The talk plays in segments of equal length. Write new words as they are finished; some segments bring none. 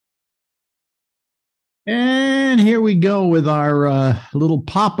And here we go with our little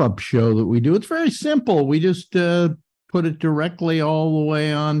pop-up show that we do. It's very simple. We just put it directly all the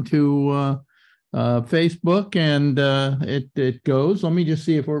way onto Facebook, and it goes. Let me just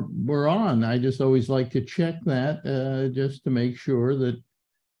see if we're on. I just always like to check that just to make sure that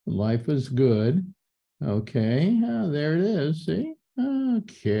life is good. Okay, there it is. See?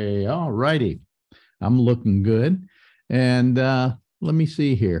 Okay, all righty. I'm looking good. And let me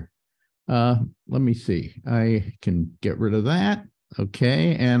see here. Let me see. I can get rid of that.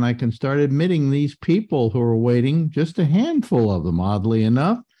 Okay. And I can start admitting these people who are waiting, just a handful of them, oddly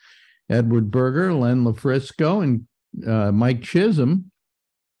enough. Edward Berger, Len LaFrisco, and Mike Chisholm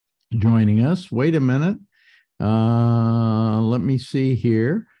joining us. Wait a minute. Let me see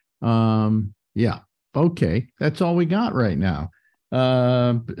here. Yeah. Okay. That's all we got right now.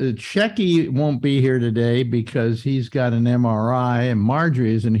 Shecky won't be here today because he's got an MRI, and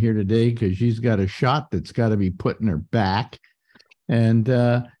Marjorie isn't here today because she's got a shot that's got to be put in her back. And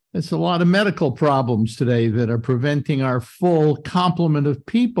it's a lot of medical problems today that are preventing our full complement of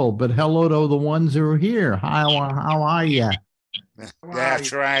people. But hello to the ones who are here. How are you?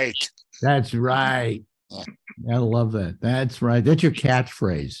 That's right. That's right. I love that. That's right. That's your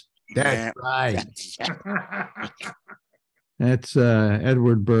catchphrase. That's right. That's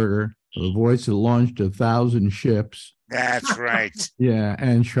Edward Berger, the voice that launched 1,000 ships. That's right. Yeah,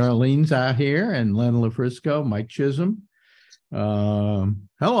 and Charlene's out here, and Len LaFrisco, Mike Chisholm.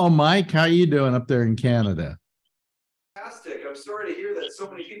 Hello, Mike. How you doing up there in Canada? Fantastic. I'm sorry to hear that so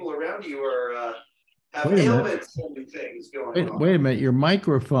many people around you are have ailments and things going on. Wait a minute. Your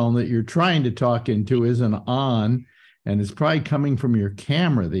microphone that you're trying to talk into isn't on, and it's probably coming from your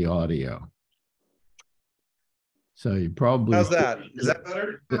camera, the audio. So you probably... How's that? Is that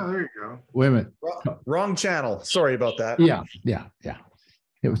better? Oh, there you go. Wait a minute. Wrong channel. Sorry about that. Yeah.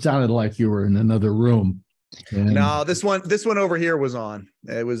 It sounded like you were in another room. And no, this one over here was on.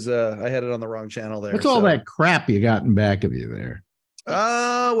 It was I had it on the wrong channel there. What's all that crap you got in back of you there?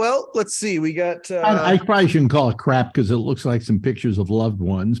 Well, let's see. We got I probably shouldn't call it crap because it looks like some pictures of loved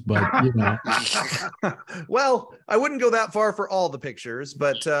ones, but you know. Well, I wouldn't go that far for all the pictures,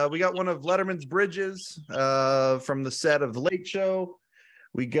 but we got one of Letterman's bridges from the set of the Late Show.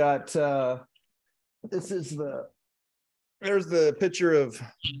 We got there's the picture of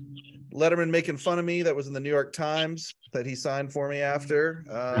Letterman making fun of me that was in the New York Times that he signed for me after.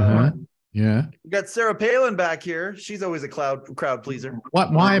 Yeah. We got Sarah Palin back here. She's always a crowd pleaser.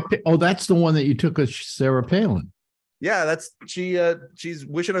 What? Why? Oh, that's the one that you took as Sarah Palin. Yeah, that's she's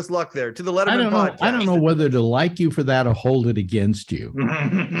wishing us luck there to the Letterman podcast. I don't know whether to like you for that or hold it against you.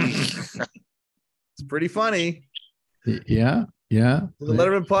 It's pretty funny. Yeah. The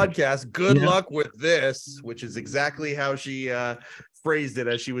Letterman podcast. Good luck with this, which is exactly how she phrased it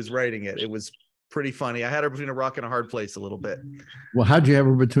as she was writing it. It was pretty funny. I had her between a rock and a hard place a little bit. Well, how'd you have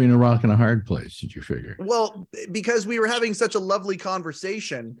her between a rock and a hard place, did you figure? Well, because we were having such a lovely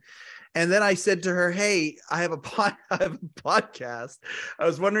conversation. And then I said to her, hey, I have a podcast. I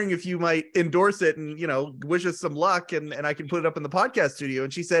was wondering if you might endorse it and, wish us some luck and I can put it up in the podcast studio.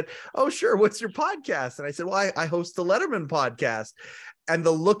 And she said, oh, sure. What's your podcast? And I said, well, I host the Letterman podcast. And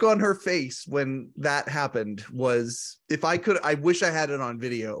the look on her face when that happened was, if I could, I wish I had it on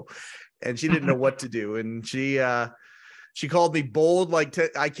video. And she didn't know what to do. And she called me bold, like,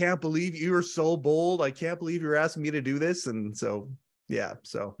 I can't believe you are so bold. I can't believe you're asking me to do this. And so, yeah.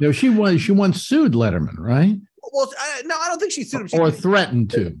 So no, she once sued Letterman, right? Well, no, I don't think she sued him. Or threatened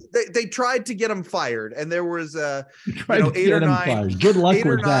to. They tried to get him fired. And there was 8 or 9. Good luck with 8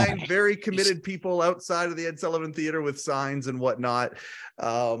 or 9 that. very committed people outside of the Ed Sullivan Theater with signs and whatnot.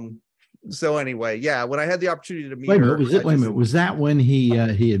 So anyway, yeah, when I had the opportunity to meet her, wait a minute. Was that when he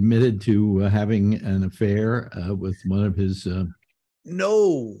admitted to having an affair with one of his?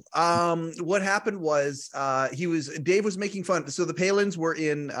 No. What happened was Dave was making fun. So the Palins were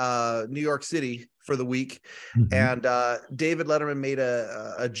in New York City for the week, and David Letterman made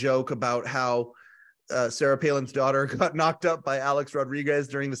a joke about how Sarah Palin's daughter got knocked up by Alex Rodriguez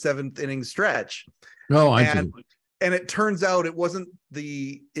during the 7th inning stretch. Oh, I see. And it turns out it wasn't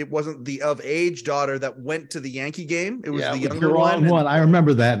the of age daughter that went to the Yankee game. It was the younger one. I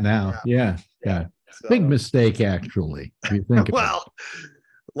remember that now. Yeah. So, big mistake, actually. If you think well,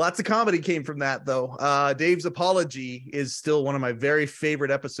 lots of comedy came from that, though. Dave's apology is still one of my very favorite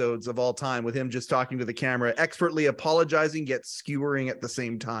episodes of all time, with him just talking to the camera, expertly apologizing yet skewering at the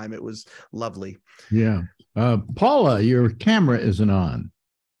same time. It was lovely. Yeah. Paula, your camera isn't on.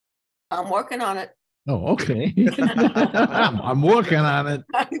 I'm working on it. Oh, okay. I'm working on it.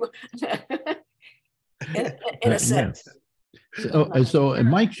 in a sense. So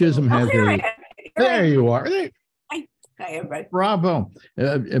Mike Chisholm has There you are. Hi, everybody. Bravo.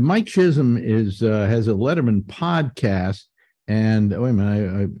 Mike Chisholm has a Letterman podcast, and wait a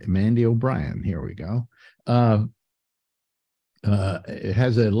minute, Mandy O'Brien. Here we go. It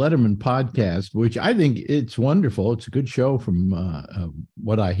has a Letterman podcast, which I think it's wonderful. It's a good show from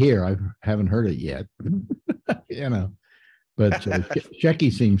what I hear. I haven't heard it yet, but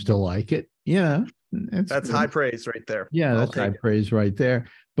Shecky seems to like it. That's high praise right there. Yeah, that's high praise right there.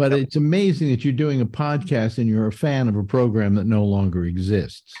 But it's amazing that you're doing a podcast and you're a fan of a program that no longer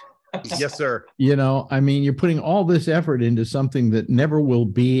exists. Yes, sir. You're putting all this effort into something that never will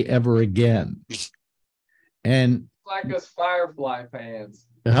be ever again. And like us Firefly fans.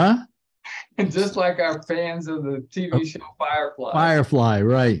 Huh? Just like our fans of the TV show Firefly. Firefly,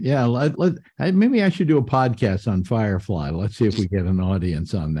 right. Yeah. Maybe I should do a podcast on Firefly. Let's see if we get an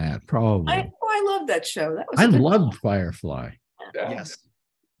audience on that. Probably. I love that show. I loved Firefly. Yes.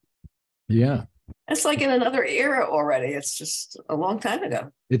 Yeah. It's like in another era already. It's just a long time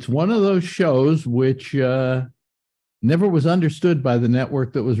ago. It's one of those shows which never was understood by the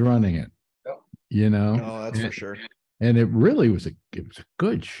network that was running it. Oh, that's for sure. And it really was a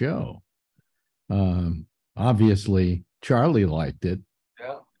good show. Obviously Charlie liked it.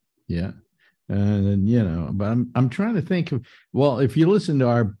 Yeah. And but I'm trying to think of, well, if you listen to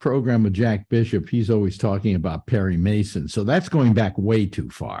our program with Jack Bishop, he's always talking about Perry Mason. So that's going back way too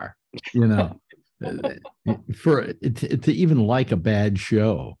far, for it to even like a bad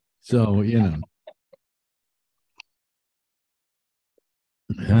show. So,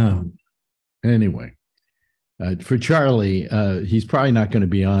 anyway, for Charlie, he's probably not going to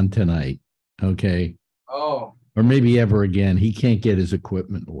be on tonight. Okay. Oh. Or maybe ever again. He can't get his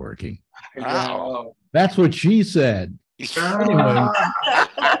equipment working. Wow. That's what she said. Anyway.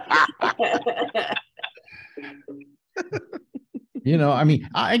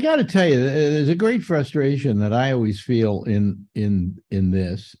 I got to tell you, there's a great frustration that I always feel in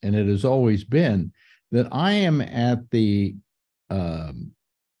this, and it has always been that I am at the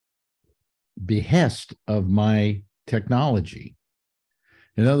behest of my technology.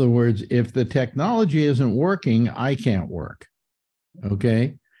 In other words, if the technology isn't working, I can't work.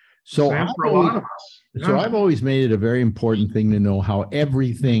 Okay. So I've always made it a very important thing to know how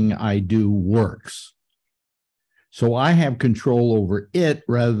everything I do works. So I have control over it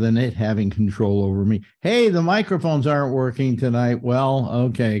rather than it having control over me. Hey, the microphones aren't working tonight. Well,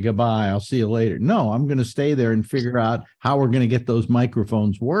 okay, goodbye. I'll see you later. No, I'm going to stay there and figure out how we're going to get those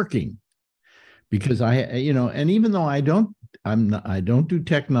microphones working. Because and even though I don't do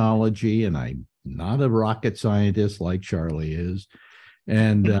technology, and I'm not a rocket scientist like Charlie is,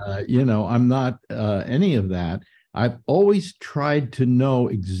 and I'm not any of that. I've always tried to know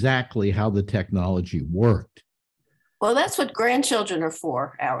exactly how the technology worked. Well, that's what grandchildren are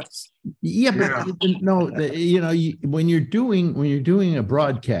for, Alex. Yeah, but no, when you're doing a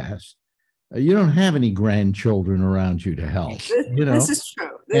broadcast, you don't have any grandchildren around you to help. This is true.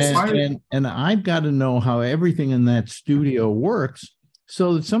 And I've got to know how everything in that studio works,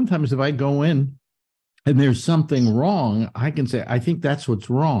 so that sometimes if I go in and there's something wrong, I can say, I think that's what's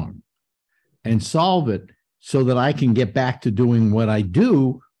wrong, and solve it so that I can get back to doing what I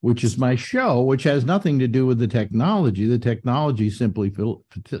do, which is my show, which has nothing to do with the technology. The technology simply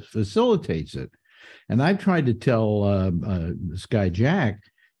facilitates it. And I've tried to tell this guy, Jack,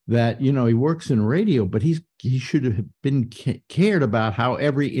 that, he works in radio, but he should have been cared about how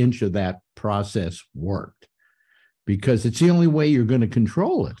every inch of that process worked, because it's the only way you're going to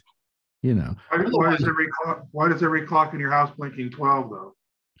control it. Why does every clock in your house blinking 12 though?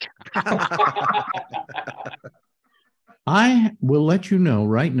 I will let you know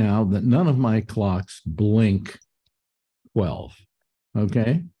right now that none of my clocks blink 12.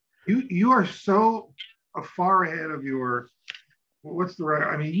 Okay. You are so far ahead of your, what's the right?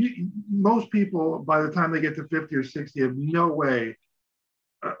 I mean, most people by the time they get to 50 or 60 have no way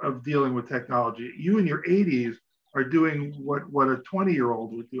of dealing with technology. You in your 80s are doing what a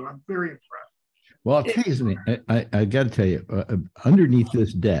 20-year-old would do. I'm very impressed. Well, I'll tell you something. I got to tell you, underneath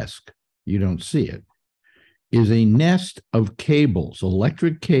this desk, you don't see it, is a nest of cables,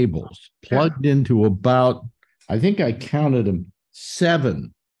 electric cables, plugged into about, I think I counted them,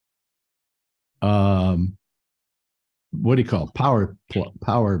 7. What do you call it?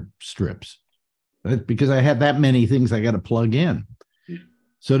 Power strips? Because I have that many things I got to plug in.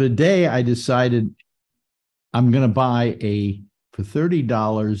 So today I decided I'm going to buy for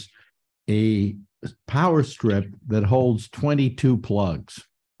 $30 a power strip that holds 22 plugs.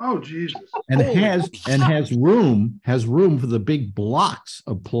 Oh, Jesus. And has room for the big blocks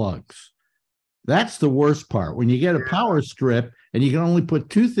of plugs. That's the worst part. When you get a power strip and you can only put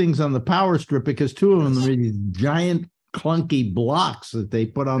two things on the power strip because two of them are these giant clunky blocks that they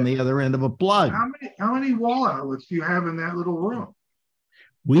put on the other end of a plug. How many wall outlets do you have in that little room?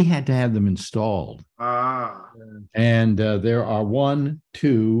 We had to have them installed. And there are 1,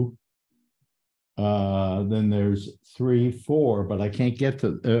 2, then there's 3, 4, but I can't get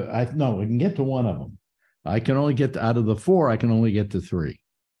to, I can get to one of them. I can only get out of the 4, I can only get to 3.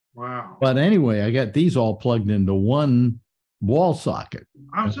 Wow. But anyway, I got these all plugged into one wall socket.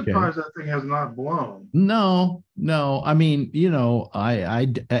 I'm surprised that thing has not blown. No. I mean, I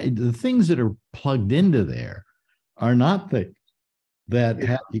the things that are plugged into there are not that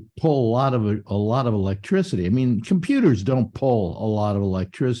pull a lot of electricity. I mean, computers don't pull a lot of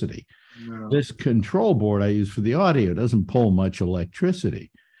electricity. No. This control board I use for the audio doesn't pull much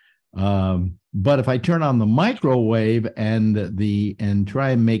electricity. But if I turn on the microwave and try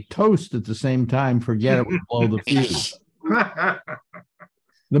and make toast at the same time, forget it, will blow the fuse.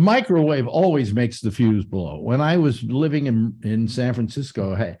 The microwave always makes the fuse blow. When I was living in San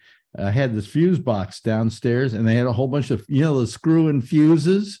Francisco, I had this fuse box downstairs, and they had a whole bunch of, the screw-in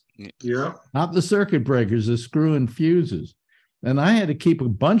fuses. Yeah. Not the circuit breakers, the screw-in fuses. And I had to keep a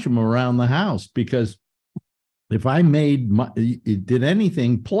bunch of them around the house because if I it did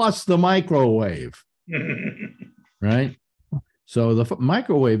anything plus the microwave, right? So the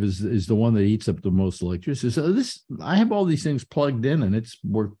microwave is the one that eats up the most electricity. So I have all these things plugged in and it's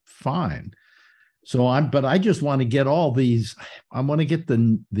worked fine. So I just want to get all these. I want to get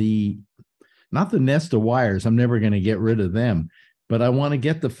not the nest of wires. I'm never going to get rid of them, but I want to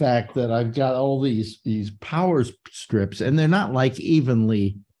get the fact that I've got all these power strips, and they're not like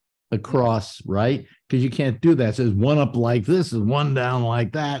evenly across, right? Because you can't do that. So there's one up like this, there's one down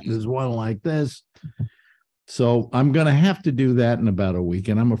like that, there's one like this. So I'm going to have to do that in about a week,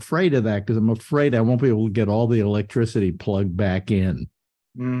 and I'm afraid of that because I'm afraid I won't be able to get all the electricity plugged back in.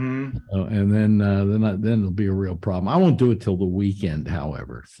 Mm-hmm. And then it'll be a real problem. I won't do it till the weekend,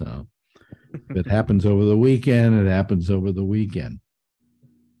 however. So if it happens over the weekend, it happens over the weekend.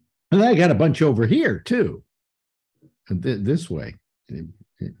 And I got a bunch over here too. This way.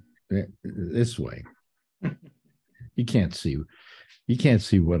 This way. You can't see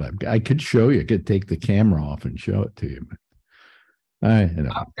what I've got. I could show you. I could take the camera off and show it to you.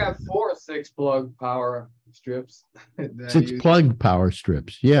 I've got 4 6-plug power strips. 6 plug power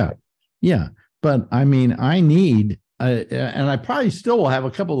strips. Yeah. But I mean, I need, and I probably still will have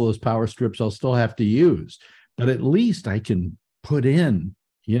a couple of those power strips I'll still have to use, but at least I can put in,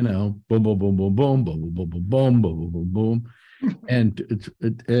 boom, boom, boom, boom, boom, boom, boom, boom, boom, boom, boom, boom, boom.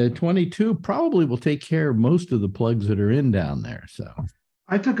 And 22 probably will take care of most of the plugs that are in down there. So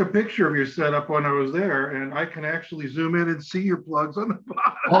I took a picture of your setup when I was there, and I can actually zoom in and see your plugs on the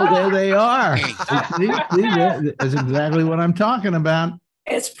bottom. Oh, there they are. See, that's exactly what I'm talking about.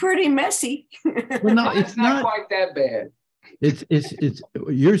 It's pretty messy. Well, no, it's not quite that bad. It's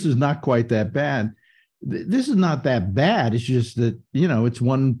yours is not quite that bad. This is not that bad. It's just that, it's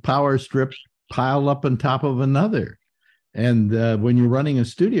one power strip piled up on top of another. And when you're running a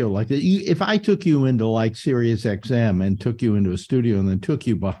studio like that, if I took you into like Sirius XM and took you into a studio and then took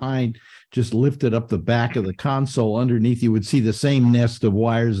you behind, just lifted up the back of the console underneath, you would see the same nest of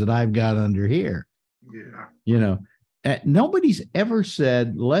wires that I've got under here. Yeah. Nobody's ever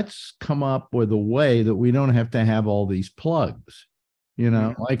said, let's come up with a way that we don't have to have all these plugs,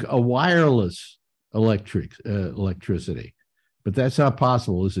 like a wireless electricity. But that's not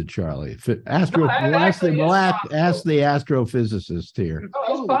possible, is it, Charlie? Ask the astrophysicist here.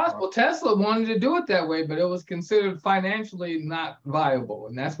 Oh, it's possible. Tesla wanted to do it that way, but it was considered financially not viable,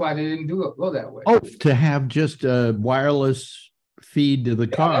 and that's why they didn't go that way. Oh, to have just a wireless feed to the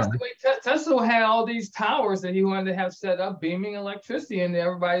car. That's the way Tesla had all these towers that he wanted to have set up, beaming electricity into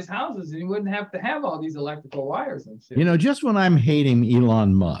everybody's houses, and he wouldn't have to have all these electrical wires and shit. Just when I'm hating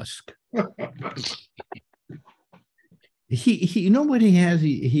Elon Musk. He what he has?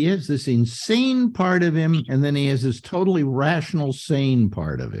 He has this insane part of him, and then he has this totally rational, sane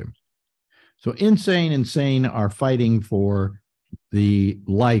part of him. So insane and sane are fighting for the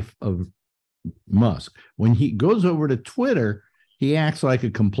life of Musk. When he goes over to Twitter, he acts like a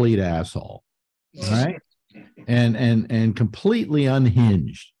complete asshole, right? And completely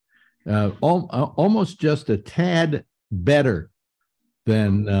unhinged, almost just a tad better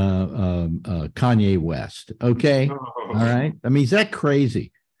than Kanye West. Okay. All right. I mean, is that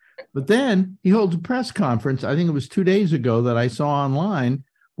crazy? But then he holds a press conference. I think it was 2 days ago that I saw online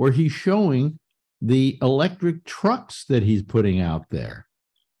where he's showing the electric trucks that he's putting out there.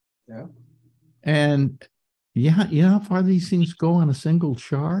 Yeah. And yeah, you know how far these things go on a single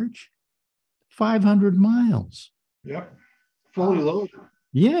charge? 500 miles. Yep. fully loaded.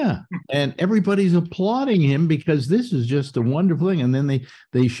 Yeah, and everybody's applauding him because this is just a wonderful thing. And then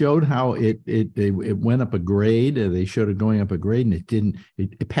they showed how it went up a grade. They showed it going up a grade, and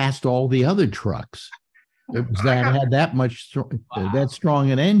it passed all the other trucks. It was had that much that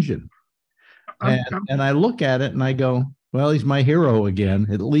strong an engine. And I look at it and I go, well, he's my hero again,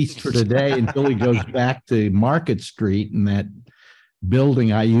 at least for today, until he goes back to Market Street and that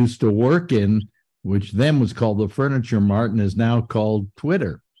building I used to work in, which then was called the Furniture Mart and is now called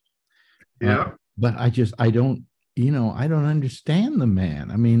Twitter. Yeah. But I don't understand the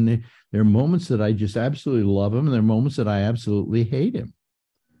man. I mean, there are moments that I just absolutely love him, and there are moments that I absolutely hate him.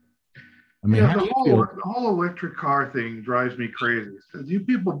 I mean, the whole electric car thing drives me crazy. Do you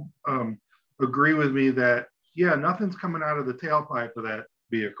people agree with me that, yeah, nothing's coming out of the tailpipe of that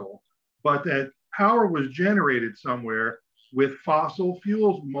vehicle, but that power was generated somewhere with fossil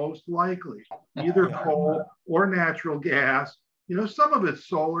fuels, most likely, either coal or natural gas. Some of it's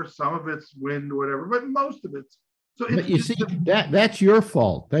solar, some of it's wind, whatever, but most of it's. So but you see, that's your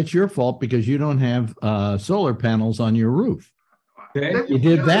fault. That's your fault because you don't have solar panels on your roof. Okay. You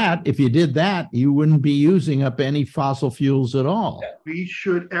did that. If you did that, you wouldn't be using up any fossil fuels at all.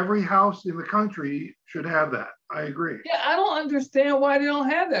 Every house in the country should have that. I agree. Yeah, I don't understand why they don't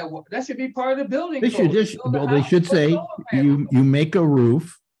have that. That should be part of the building code. They should say you make a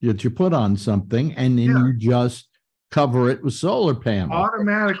roof that you put on something and then you just cover it with solar panels.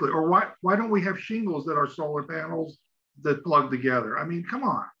 Automatically. Or why don't we have shingles that are solar panels that plug together? I mean, come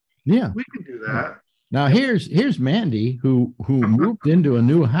on. Yeah. We can do that. Now here's Mandy who moved into a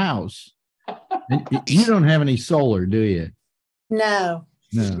new house. And you don't have any solar, do you? No.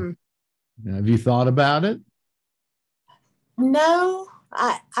 No. Have you thought about it? No.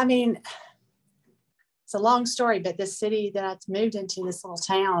 I mean, it's a long story, but this city that I moved into, this little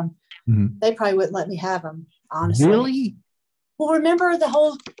town, they probably wouldn't let me have them, honestly. Really? Well, remember I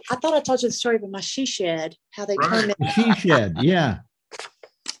thought I told you the story about my she shed, how they came in. The she shed, yeah.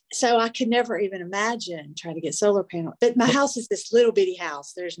 So I could never even imagine trying to get solar panels. But my house is this little bitty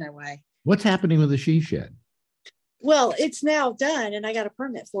house. There's no way. What's happening with the she shed? Well, it's now done, and I got a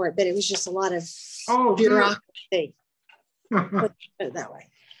permit for it, but it was just a lot of bureaucracy. Put it that way.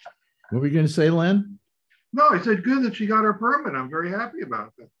 What were you going to say, Len? No, I said good that she got her permit. I'm very happy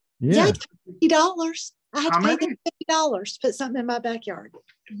about that. Yeah. $50. I had to pay them $50 to put something in my backyard.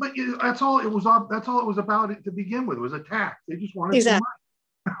 But that's all it was. That's all it was about it to begin with. It was a tax. They just wanted some money.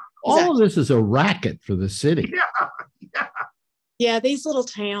 All of this is a racket for the city. Yeah. These little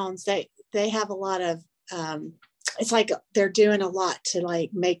towns, they have a lot of. It's like they're doing a lot to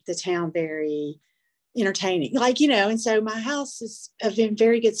like make the town very entertaining, and so my house is a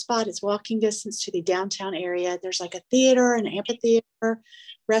very good spot. It's walking distance to the downtown area. There's like a theater, an amphitheater,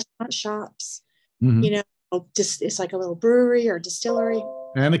 restaurant, shops, just it's like a little brewery or distillery.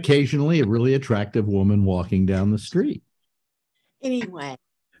 And occasionally a really attractive woman walking down the street. Anyway,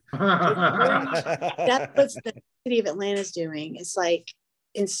 that's what the city of Atlanta is doing. It's like,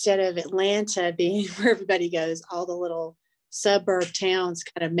 instead of Atlanta being where everybody goes, all the little suburb towns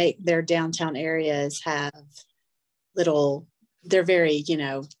kind of make their downtown areas have they're very,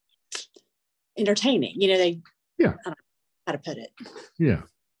 entertaining. I don't know how to put it. Yeah.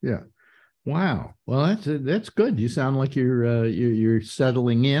 Yeah. Wow. Well, that's good. You sound like you're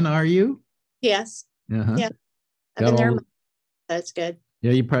settling in, are you? Yes. Uh-huh. Yeah. I've been there. That's good.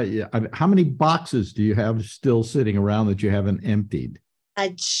 Yeah. You probably, how many boxes do you have still sitting around that you haven't emptied?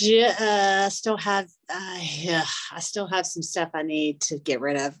 I still have some stuff I need to get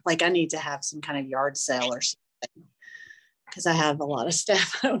rid of. Like I need to have some kind of yard sale or something because I have a lot of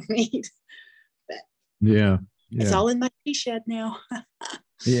stuff I don't need. But it's all in my tea shed now.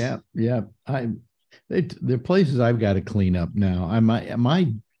 Yeah. There are places I've got to clean up now.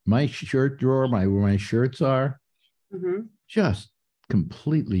 My shirt drawer, where my shirts are, just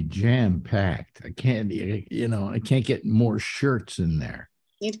completely jam packed. I can't get more shirts in there.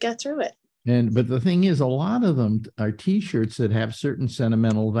 Need to go through it. But the thing is, a lot of them are T-shirts that have certain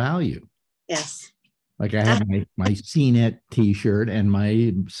sentimental value. Yes. Like I have my CNET T-shirt and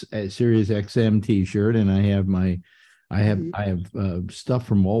my Sirius XM T-shirt, and I have stuff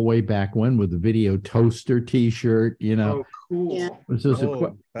from all way back when with the video toaster T-shirt. Oh, cool. Yeah.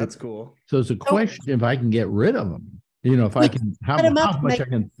 So that's cool. So it's a question if I can get rid of them. If I can, how much I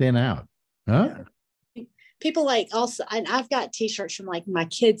can thin out. Huh? People also, and I've got T-shirts from like my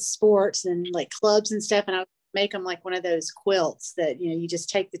kids' sports and like clubs and stuff, and I make them like one of those quilts that you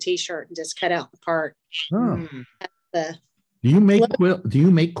just take the T-shirt and just cut out the part. Oh. Do you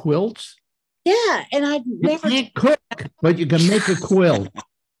make quilts? Yeah, and I never can't cook, but you can make a quilt.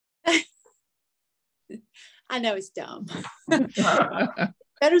 I know it's dumb.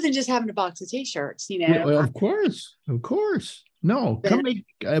 Better than just having a box of T-shirts, you know. Well, of course. No, come make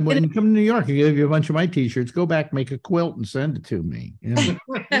when you come to New York, I give you a bunch of my T-shirts. Go back, make a quilt, and send it to me. You know?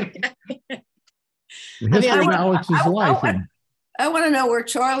 The history of Alex's life. I want to know where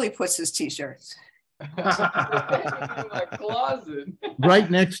Charlie puts his T-shirts. My closet.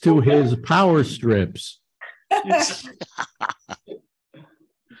 Right next to his power strips.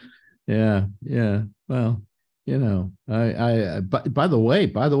 Yeah. Well, you know, by the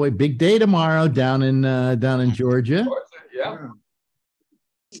way, big day tomorrow down in Georgia. Yeah.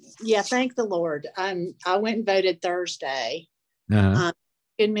 Yeah, thank the Lord. I went and voted Thursday. Uh-huh.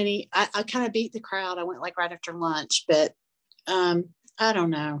 I kind of beat the crowd. I went like right after lunch, but I don't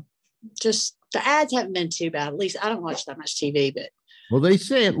know. Just the ads haven't been too bad. At least I don't watch that much TV, but Well, they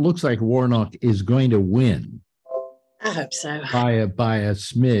say it looks like Warnock is going to win. I hope so. By a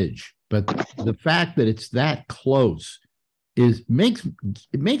smidge, but the fact that it's that close makes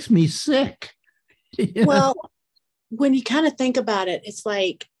me sick. Well, when you kind of think about it, it's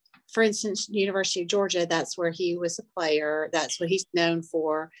like, for instance, University of Georgia, that's where he was a player. That's what he's known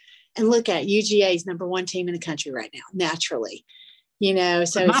for. And look at UGA's #1 team in the country right now, naturally. You know,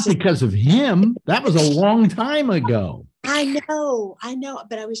 so not because of him. That was a long time ago. I know.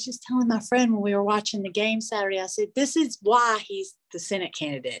 But I was just telling my friend when we were watching the game Saturday, I said, this is why he's the Senate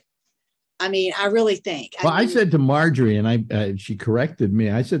candidate. I mean, I really think. Well, I said to Marjorie, and she corrected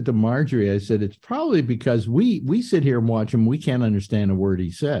me. I said to Marjorie, I said, it's probably because we sit here and watch him. We can't understand a word he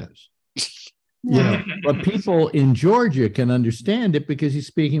says. You know, but people in Georgia can understand it because he's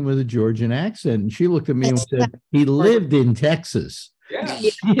speaking with a Georgian accent. And she looked at me and said, he lived in Texas.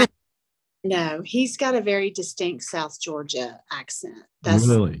 Yeah. No, he's got a very distinct South Georgia accent. That's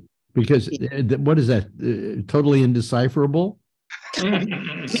really, because what is that? Totally indecipherable.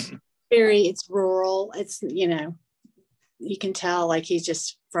 It's rural. It's, you know, you can tell like he's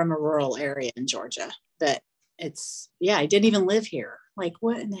just from a rural area in Georgia, but he didn't even live here. Like,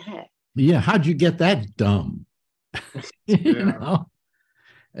 what in the heck? Yeah, how'd you get that dumb? You know,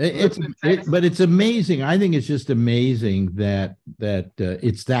 but it's amazing. I think it's just amazing that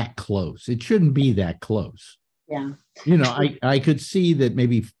it's that close. It shouldn't be that close. Yeah. You know, I could see that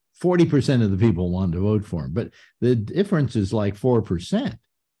maybe 40% of the people wanted to vote for him, but the difference is like 4%.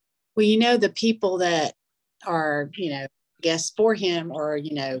 Well, you know, the people that are, you know, I guess for him or,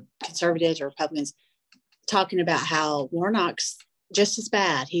 you know, conservatives or Republicans talking about how Warnock's just as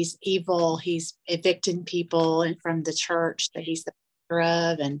bad. He's evil. He's evicting people from the church that he's the pastor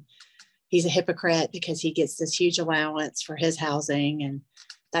of, and he's a hypocrite because he gets this huge allowance for his housing and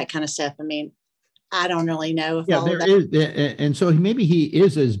that kind of stuff. I mean, I don't really know if all there is, and so maybe he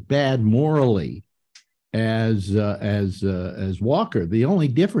is as bad morally as Walker. The only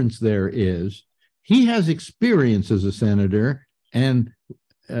difference there is he has experience as a senator, and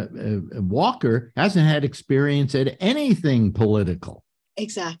Walker hasn't had experience at anything political.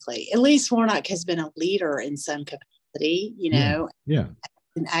 Exactly. At least Warnock has been a leader in some capacity, you know. Yeah.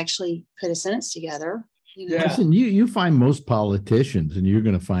 And actually put a sentence together. You know? Yeah. Listen, you find most politicians, and you're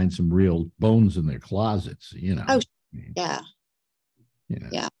going to find some real bones in their closets. You know. Oh, yeah. You know,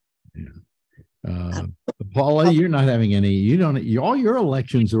 yeah. Paula, you're not having any. You don't. All your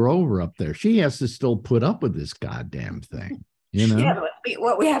elections are over up there. She has to still put up with this goddamn thing. You know. Yeah, but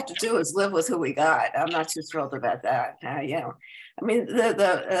what we have to do is live with who we got. I'm not too thrilled about that. You know, I mean,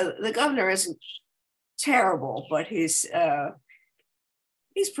 the governor isn't terrible, but he's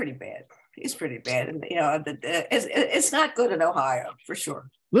pretty bad. He's pretty bad, and you know, it's not good in Ohio for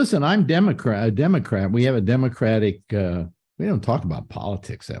sure. Listen, I'm a Democrat. We have a Democratic. We don't talk about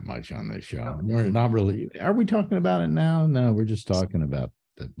politics that much on this show. We're not really. Are we talking about it now? No, we're just talking about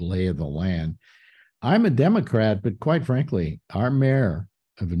the lay of the land. I'm a Democrat, but quite frankly, our mayor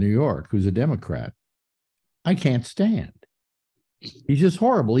of New York, who's a Democrat, I can't stand. He's just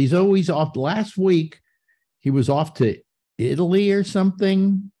horrible. He's always off. Last week, he was off to Italy or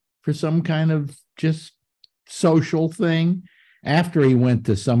something for some kind of just social thing after he went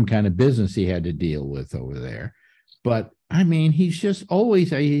to some kind of business he had to deal with over there. But I mean, he's just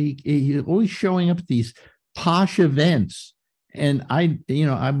always he's always showing up at these posh events. And I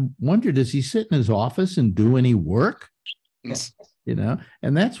wonder, does he sit in his office and do any work? Yes. You know,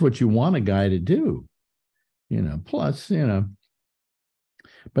 and that's what you want a guy to do. You know, plus, you know,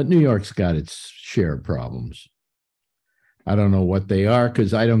 but New York's got its share of problems. I don't know what they are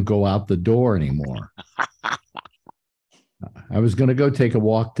because I don't go out the door anymore. I was going to go take a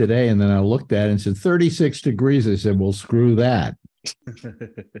walk today, and then I looked at it and said 36 degrees. I said, well, screw that.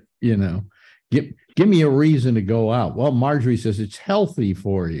 You know, give me a reason to go out. Well, Marjorie says it's healthy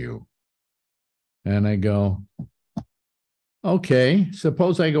for you. And I go, okay,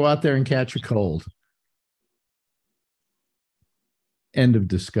 suppose I go out there and catch a cold. End of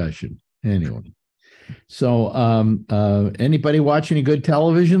discussion. Anyway. So anybody watch any good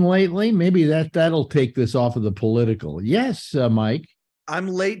television lately? Maybe that'll take this off of the political. Yes, Mike. I'm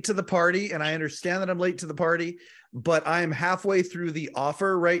late to the party, and I understand that I'm late to the party, but I am halfway through The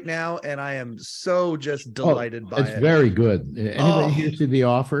Offer right now, and I am so just delighted by it. It's very good. Anybody here see The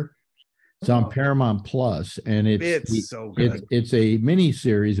Offer? It's on Paramount Plus, and it's so good. It's a mini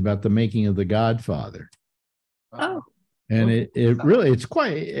series about the making of The Godfather. Oh. And it's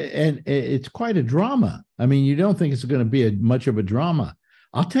quite a drama. I mean, you don't think it's going to be much of a drama.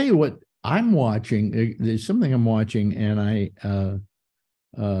 I'll tell you what I'm watching. There's something I'm watching, and I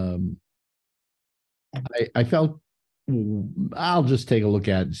felt I'll just take a look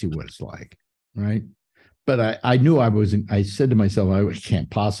at it and see what it's like, right? But I knew I said to myself, I can't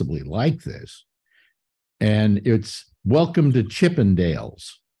possibly like this. And it's Welcome to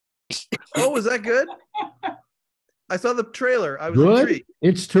Chippendales. Oh, was that good? I saw the trailer. I was good. Intrigued.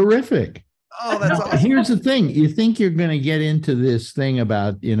 It's terrific. Oh, that's awesome. Here's the thing. You think you're going to get into this thing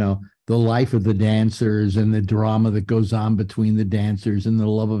about, the life of the dancers and the drama that goes on between the dancers and the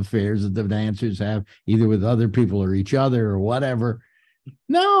love affairs that the dancers have either with other people or each other or whatever.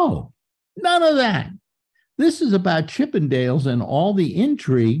 No, none of that. This is about Chippendales and all the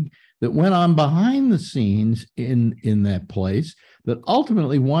intrigue that went on behind the scenes in that place that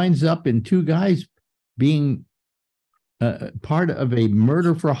ultimately winds up in two guys being part of a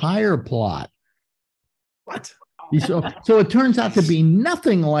murder for hire plot. What? So it turns out to be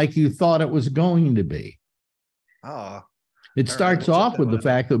nothing like you thought it was going to be. Oh. It starts off with the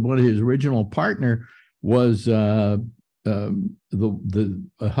fact that one of his original partner was the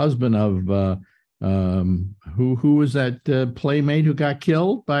husband of who was that playmate who got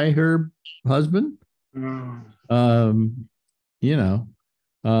killed by her husband? He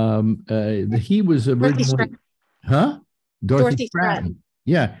was originally, Dorothy Stratton.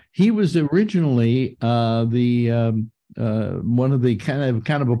 Yeah, he was originally one of the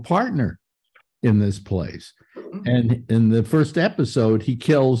kind of a partner in this place. And in the first episode, he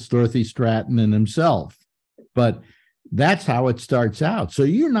kills Dorothy Stratton and himself. But that's how it starts out. So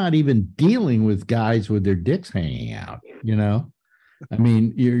you're not even dealing with guys with their dicks hanging out, I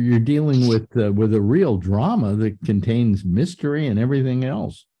mean, you're dealing with a real drama that contains mystery and everything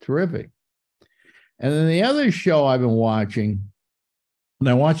else. Terrific. And then the other show I've been watching, and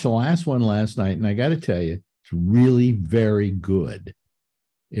I watched the last one last night, and I got to tell you, it's really very good.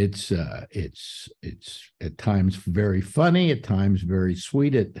 It's at times very funny, at times very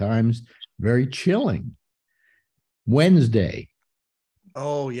sweet, at times very chilling. Wednesday.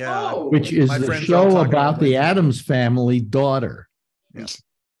 Oh yeah, which is the show about the Addams Family daughter. Yeah.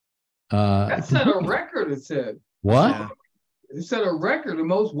 That set a record. It said. What? Yeah. It set a record, the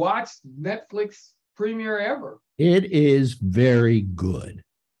most watched Netflix premiere ever. It is very good.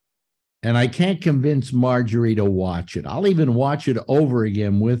 And I can't convince Marjorie to watch it. I'll even watch it over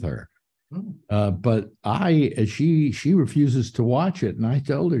again with her. But she refuses to watch it. And I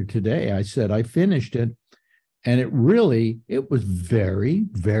told her today, I said, I finished it. And it was very,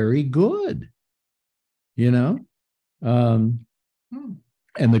 very good. And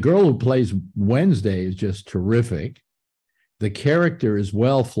the girl who plays Wednesday is just terrific. The character is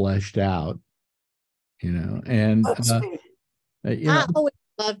well fleshed out, and I always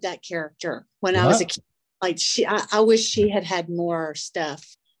loved that character when I was a kid. Like I wish she had more stuff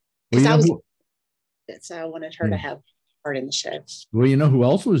because so I wanted her to have part in the show. Well, you know who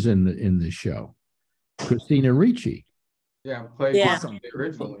else was in the show? Christina Ricci. Yeah, played the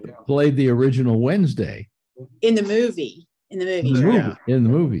original. Yeah. Played the original Wednesday in the movie. In the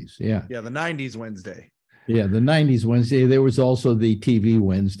movies, yeah. Yeah, the 90s Wednesday. Yeah, the 90s Wednesday. There was also the TV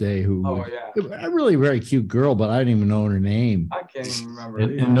Wednesday, who a really very cute girl, but I didn't even know her name. I can't even remember.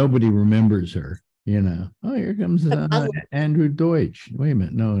 And nobody remembers her, Oh, here comes Andrew Deutsch. Wait a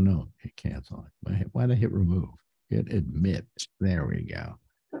minute. No. Hit cancel. Why'd I hit remove? Hit admit. There we go.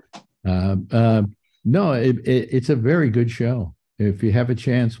 No, it's a very good show. If you have a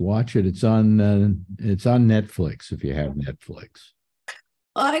chance, watch it. It's on Netflix. If you have Netflix.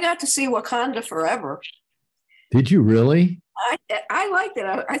 Well, I got to see Wakanda Forever. Did you really? I liked it.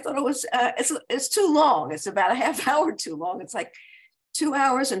 I thought it was it's too long. It's about a half hour too long. It's like 2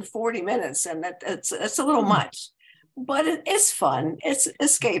 hours and 40 minutes, and it's a little much. But it's fun. It's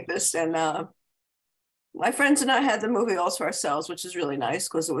escapist, and my friends and I had the movie all to ourselves, which is really nice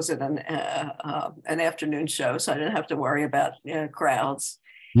because it was an afternoon show, so I didn't have to worry about crowds.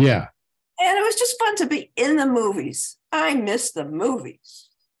 Yeah. And it was just fun to be in the movies. I miss the movies.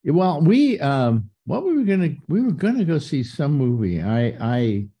 Well, what were we were gonna go see some movie. We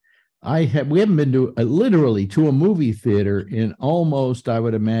haven't been to literally to a movie theater in almost, I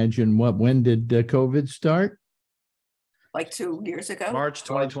would imagine, when did COVID start? Like 2 years ago. March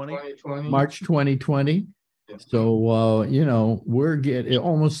 2020. March 2020. So we're getting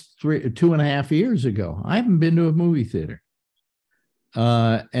almost 2.5 years ago. I haven't been to a movie theater.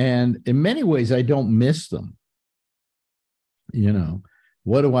 And in many ways I don't miss them.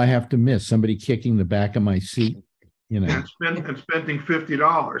 What do I have to miss? Somebody kicking the back of my seat, And spending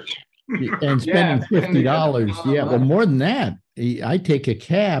 $50. and spending $50. Yeah, well, more than that. I take a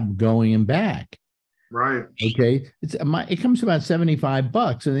cab going and back. Right. Okay. It comes to about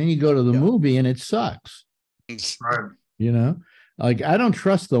 $75, and then you go to the movie and it sucks. Right. Like I don't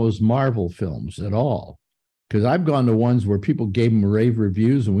trust those Marvel films at all, because I've gone to ones where people gave them rave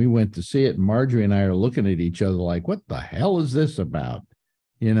reviews and we went to see it, and Marjorie and I are looking at each other like, what the hell is this about?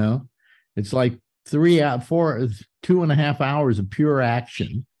 It's like 2.5 hours of pure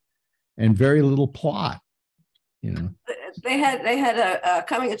action and very little plot. They had a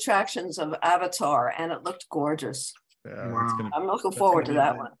coming attractions of Avatar, and it looked gorgeous. Wow. I'm looking forward to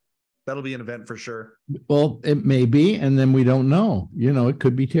that one. That'll be an event for sure. Well, it may be, and then we don't know. It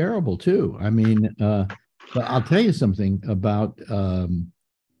could be terrible too. I mean, but I'll tell you something about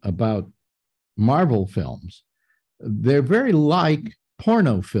Marvel films. They're very like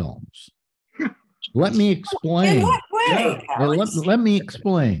porno films. Let me explain. In what way? Let me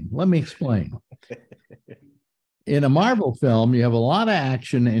explain. In a Marvel film, you have a lot of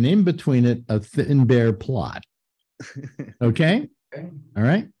action, and in between it, a thin, bare plot. Okay? All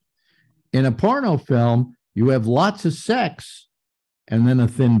right? In a porno film, you have lots of sex and then a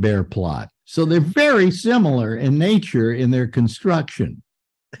thin, bare plot. So they're very similar in nature in their construction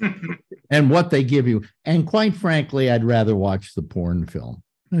and what they give you. And quite frankly, I'd rather watch the porn film.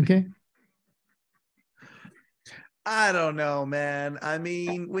 Okay? I don't know, man. I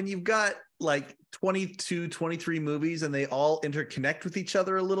mean, when you've got like 22, 23 movies and they all interconnect with each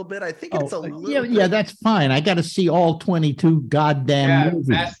other a little bit, I think it's a little yeah, that's fine. I got to see all 22 goddamn movies.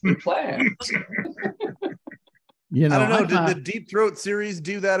 That's the plan. I don't know. Did the Deep Throat series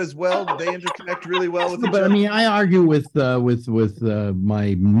do that as well? Did they interconnect really well with each other? I mean, I argue with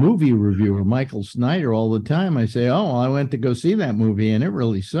my movie reviewer, Michael Snyder, all the time. I say, "Oh, I went to go see that movie and it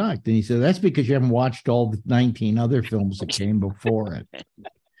really sucked." And he said, "That's because you haven't watched all the 19 other films that came before it."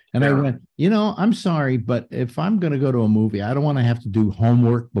 And I went, I'm sorry, but if I'm going to go to a movie, I don't want to have to do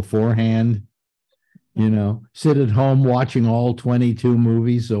homework beforehand. Sit at home watching all 22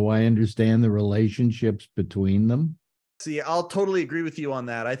 movies so I understand the relationships between them. See, I'll totally agree with you on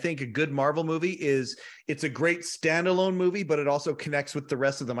that. I think a good Marvel movie it's a great standalone movie, but it also connects with the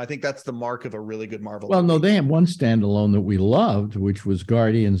rest of them. I think that's the mark of a really good Marvel movie. No, they had one standalone that we loved, which was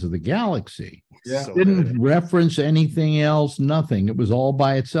Guardians of the Galaxy. Yeah. So Didn't good. reference anything else, nothing. It was all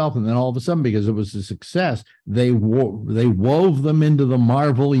by itself. And then all of a sudden, because it was a success, they wove them into the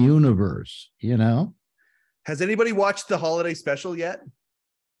Marvel universe, Has anybody watched the holiday special yet?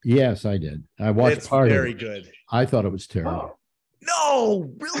 Yes, I did. I watched It's part very of it. good. I thought it was terrible.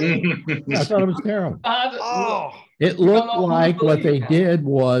 No, really? I thought it was terrible. Oh, It looked like what they did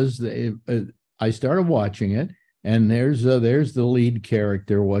was I started watching it, and there's the lead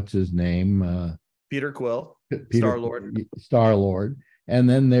character. What's his name? Peter Quill, Star-Lord. Star-Lord. And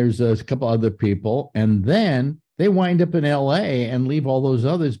then there's a couple other people, and then they wind up in LA and leave all those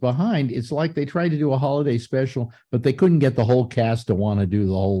others behind. It's like they tried to do a holiday special, but they couldn't get the whole cast to want to do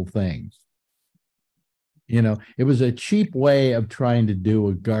the whole thing. It was a cheap way of trying to do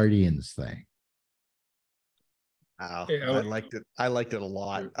a Guardians thing. wow. Hey, I liked it. I liked it a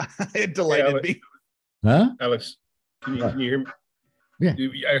lot. It delighted me. Huh? Alex, can you hear me? Yeah.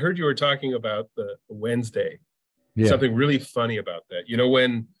 I heard you were talking about the Wednesday. Yeah. Something really funny about that.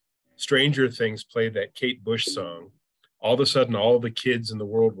 When Stranger Things played that Kate Bush song, all of a sudden all the kids in the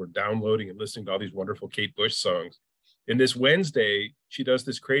world were downloading and listening to all these wonderful Kate Bush songs. And this Wednesday, she does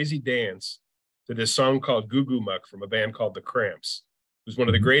this crazy dance to this song called Goo Goo Muck from a band called The Cramps. It was one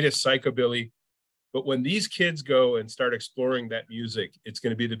of the greatest psychobilly. But when these kids go and start exploring that music, it's going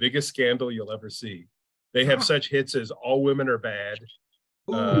to be the biggest scandal you'll ever see. They have such hits as All Women Are Bad,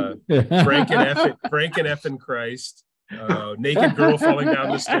 Frank and Effin' Christ, Naked Girl Falling Down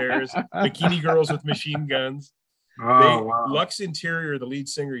the Stairs, Bikini Girls with Machine Guns. Wow. Lux Interior, the lead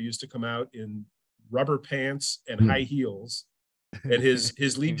singer, used to come out in rubber pants and high heels. And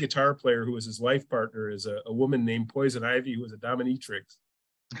his lead guitar player, who was his life partner, is a woman named Poison Ivy, who was a dominatrix.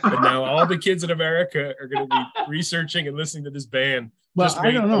 And now all the kids in America are going to be researching and listening to this band Well, Just I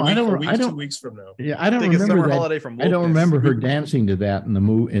wait don't know. a week, 2 don't. weeks from now. Yeah, I don't Take a remember summer that. holiday from I don't wokeness. remember her dancing to that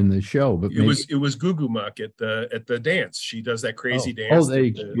in the show. But It was Goo Muck at the dance. She does that crazy dance.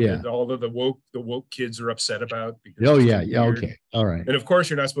 Yeah. That all of the woke kids are upset about because Oh it's yeah, too yeah. weird. Okay, all right. And of course,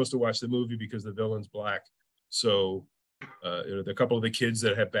 you're not supposed to watch the movie because the villain's black. So, the couple of the kids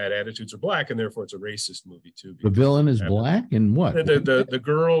that have bad attitudes are black, and therefore it's a racist movie too. The villain is black, and what? The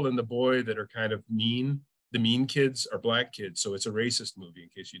girl and the boy that are kind of mean. The mean kids are black kids, so it's a racist movie. In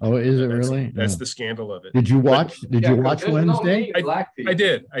case you didn't know. Is it That's, really? That's the scandal of it. Did you watch? Did you watch Wednesday? I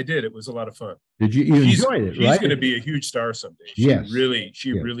did. It was a lot of fun. Did you enjoyed it? She's right? going to be a huge star someday. Yes.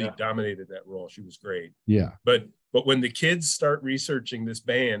 She really dominated that role. She was great. Yeah. But when the kids start researching this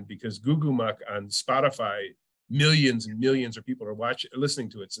band, because Goo Goo Muck on Spotify, millions and millions of people are listening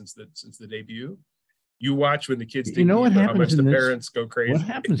to it since the debut. You watch when the kids You know what happens how much in the this, parents go crazy. What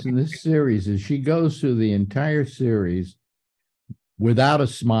happens in this series is she goes through the entire series without a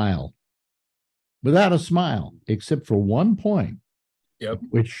smile, except for one point,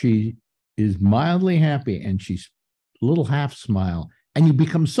 which she is mildly happy and she's a little half smile, and you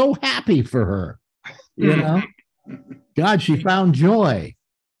become so happy for her, you know. God, she found joy.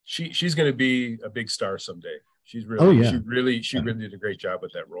 She's going to be a big star someday. She's really, she really did a great job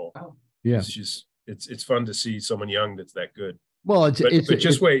with that role. Yeah, it's fun to see someone young that's that good. Well, but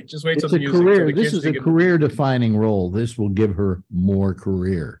just wait till the music. Career. This is a career-defining role. This will give her more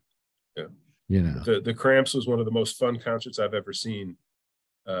career. Yeah, you know, the Cramps was one of the most fun concerts I've ever seen.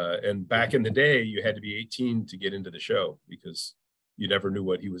 And back in the day, you had to be 18 to get into the show because you never knew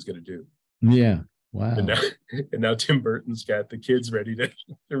what he was going to do. Yeah. Wow. And now Tim Burton's got the kids ready to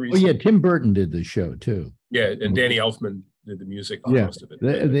research. Oh yeah, Tim Burton did the show too. Yeah, and Danny Elfman did the music on most of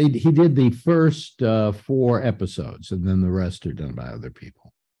it. He did the first 4 episodes, and then the rest are done by other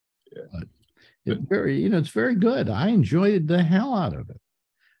people. Yeah. But it's very good. I enjoyed the hell out of it.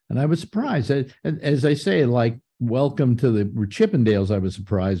 And I was surprised. As I say, like Welcome to the Chippendales, I was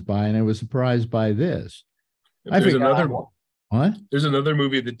surprised by, and I was surprised by this. There's another one. What? There's another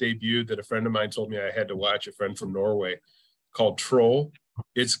movie that debuted that a friend of mine told me I had to watch, a friend from Norway, called Troll.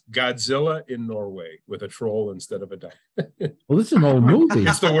 It's Godzilla in Norway with a troll instead of a dinosaur. Well, this is an old movie.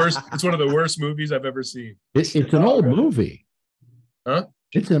 It's the worst. It's one of the worst movies I've ever seen. It's an old movie. Huh?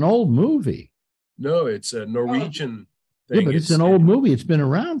 It's an old movie. No, it's a Norwegian thing. Yeah, but it's an old movie. It's been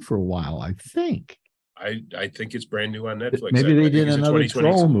around for a while, I think. I think it's brand new on Netflix. Maybe they did another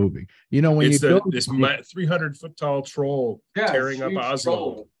troll movie. You know, when it's you this 300-foot tall troll tearing up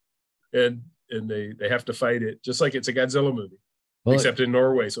Oslo, and they have to fight it just like it's a Godzilla movie, except in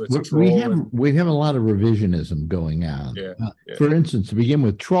Norway. So it's a troll. We have a lot of revisionism going on. Yeah. For instance, to begin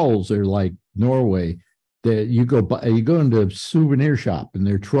with, trolls are like Norway. That you go into a souvenir shop and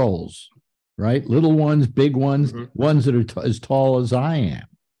they're trolls, right? Little ones, big ones, ones that are as tall as I am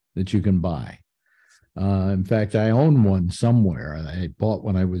that you can buy. In fact, I own one somewhere. I bought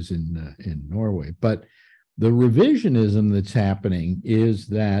when I was in Norway. But the revisionism that's happening is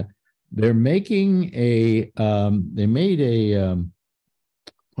that they're making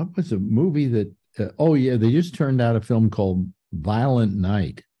what was a movie that? They just turned out a film called Violent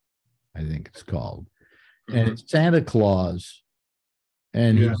Night, I think it's called, and it's Santa Claus,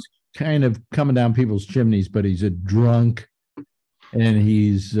 and he's kind of coming down people's chimneys, but he's a drunk, and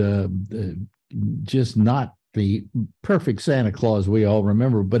he's just not the perfect Santa Claus we all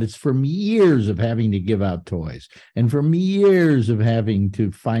remember, but it's from years of having to give out toys and from years of having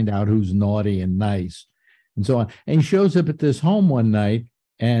to find out who's naughty and nice and so on. And he shows up at this home one night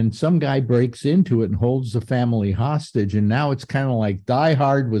and some guy breaks into it and holds the family hostage. And now it's kind of like Die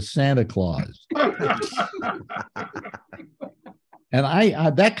Hard with Santa Claus. And I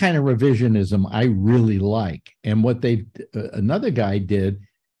that kind of revisionism I really like. And what another guy did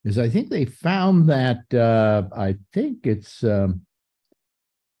is I think they found that I think it's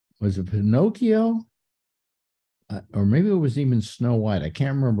was it Pinocchio or maybe it was even Snow White. I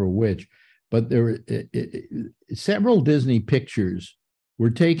can't remember which, but there were several Disney pictures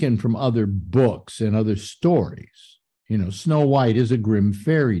were taken from other books and other stories. You know, Snow White is a grim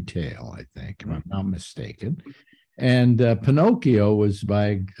fairy tale, I think, if I'm not mistaken. And Pinocchio was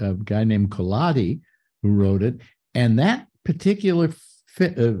by a guy named Collodi who wrote it, and that particular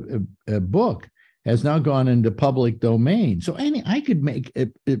book has now gone into public domain. So I could make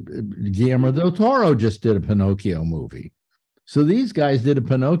Guillermo del Toro just did a Pinocchio movie. So these guys did a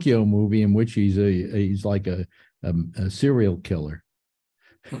Pinocchio movie in which he's like a serial killer.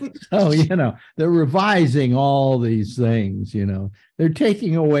 So, they're revising all these things, they're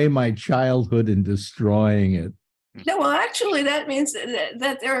taking away my childhood and destroying it. No, well, actually, that means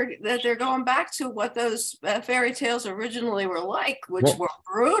that they're going back to what those fairy tales originally were like, which were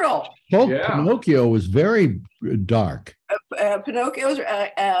brutal. Pinocchio was very dark. Pinocchio's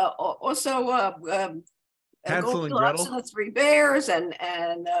also Hansel and Goldilocks Gretel, and the Three Bears, and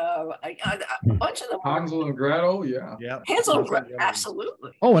a bunch of them. Hansel and Gretel, yeah. Hansel and Gretel,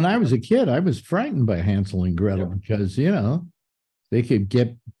 absolutely. Oh, when I was a kid, I was frightened by Hansel and Gretel because they could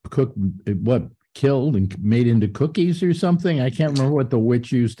get killed and made into cookies or something. I can't remember what the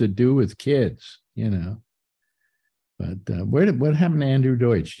witch used to do with kids. But what happened to Andrew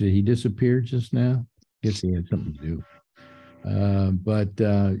Deutsch? Did he disappear just now? Guess he had something to do.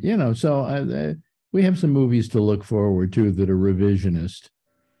 So we have some movies to look forward to that are revisionist.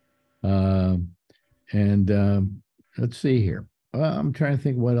 Let's see here. I'm trying to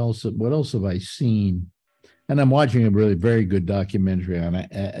think what else have I seen? And I'm watching a really very good documentary on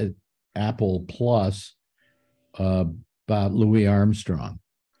Apple Plus about Louis Armstrong.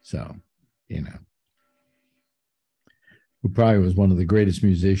 So, who probably was one of the greatest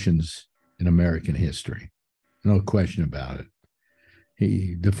musicians in American history. No question about it.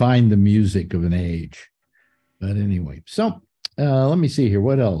 He defined the music of an age. But anyway, so let me see here.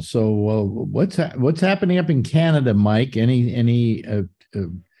 What else? So what's happening up in Canada, Mike? Any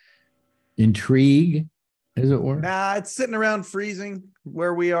intrigue, as it were? Nah, it's sitting around freezing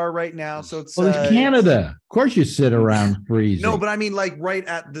where we are right now. So it's Canada. Of course you sit around freezing. No, but I mean like right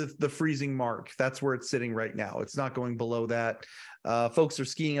at the freezing mark. That's where it's sitting right now. It's not going below that. Folks are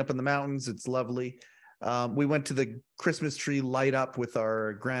skiing up in the mountains. It's lovely. We went to the Christmas tree light up with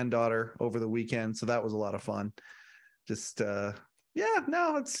our granddaughter over the weekend, so that was a lot of fun. Just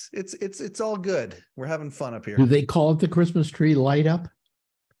it's all good. We're having fun up here. Do they call it the Christmas tree light up?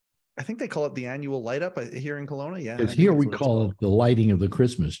 I think they call it the annual light up here in Kelowna. Yeah, because here we call it the lighting of the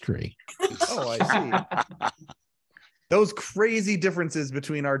Christmas tree. Oh, I see. Those crazy differences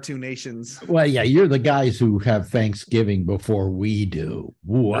between our two nations. Well, yeah, you're the guys who have Thanksgiving before we do.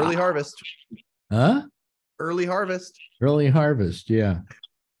 Wow. Early harvest. Huh? Early harvest. Early harvest, yeah.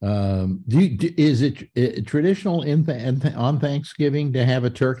 Is it traditional on Thanksgiving to have a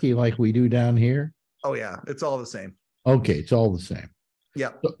turkey like we do down here? Oh yeah, it's all the same. Okay, it's all the same.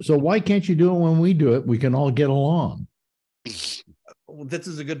 Yeah. So why can't you do it when we do it? We can all get along. Well, this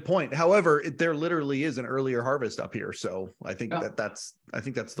is a good point. However, there literally is an earlier harvest up here, so I think that's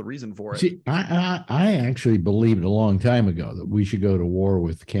the reason for it. See, I actually believed a long time ago that we should go to war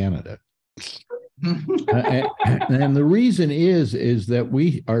with Canada. And the reason is that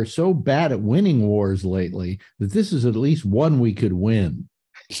we are so bad at winning wars lately that this is at least one we could win.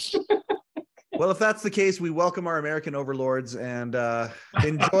 Well, if that's the case, we welcome our American overlords and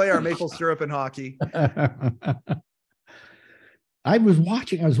enjoy our maple syrup and hockey. I was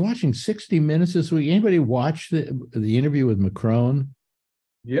watching 60 Minutes this week. Anybody watch the interview with Macron?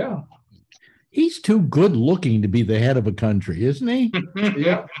 Yeah. He's too good looking to be the head of a country, isn't he?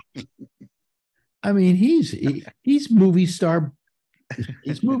 Yeah. I mean, he's movie star.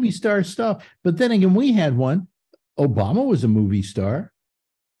 It's movie star stuff. But then again, we had one. Obama was a movie star.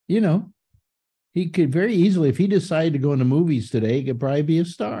 He could very easily, if he decided to go into movies today, he could probably be a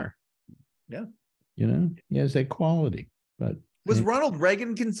star. Yeah. He has that quality. But was Ronald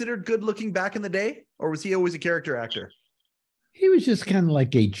Reagan considered good looking back in the day, or was he always a character actor? He was just kind of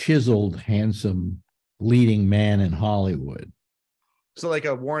like a chiseled, handsome leading man in Hollywood. So like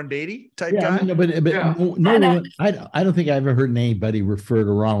a Warren Beatty type guy? No, I don't think I ever heard anybody refer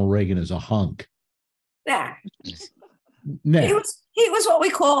to Ronald Reagan as a hunk. Nah. Nah. He was what we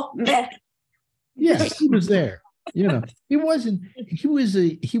call meh. Yes, he was there. He wasn't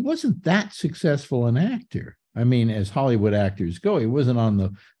that successful an actor. I mean, as Hollywood actors go, he wasn't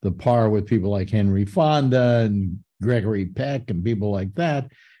on the par with people like Henry Fonda and Gregory Peck and people like that.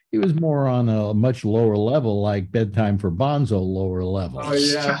 He was more on a much lower level, like Bedtime for Bonzo lower level. Oh,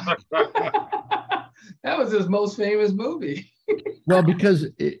 yeah. That was his most famous movie. Well, because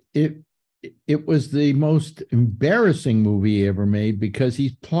it was the most embarrassing movie he ever made because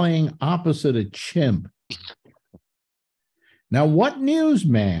he's playing opposite a chimp. Now, what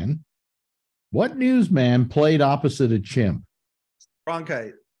newsman played opposite a chimp?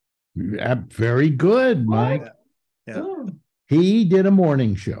 Cronkite. Very good, Mike. Yeah. He did a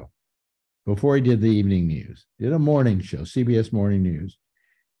morning show before he did the evening news. Did a morning show, CBS Morning News.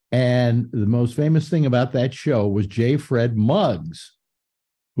 And the most famous thing about that show was J. Fred Muggs,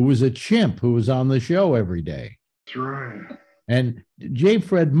 who was a chimp who was on the show every day. That's right. And J.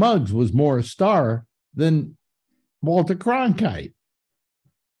 Fred Muggs was more a star than Walter Cronkite.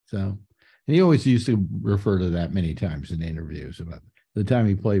 So, and he always used to refer to that many times in interviews about the time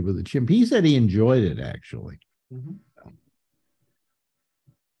he played with a chimp. He said he enjoyed it, actually. Mhm.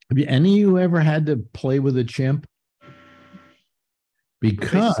 Have you, any of you ever had to play with a chimp?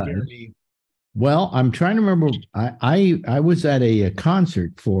 Because, well, I'm trying to remember. I was at a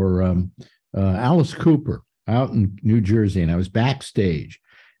concert for Alice Cooper out in New Jersey, and I was backstage.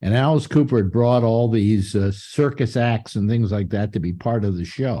 And Alice Cooper had brought all these circus acts and things like that to be part of the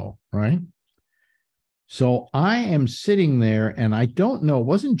show, right? So I am sitting there, and I don't know, it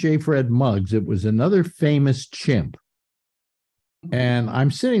wasn't J. Fred Muggs, it was another famous chimp. And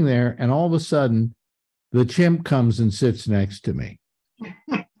I'm sitting there, and all of a sudden, the chimp comes and sits next to me.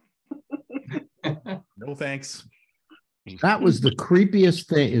 No thanks. That was the creepiest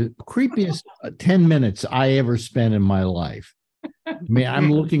 10 minutes I ever spent in my life. I mean,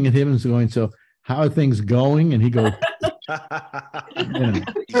 I'm looking at him and going, so how are things going? And he goes, you know.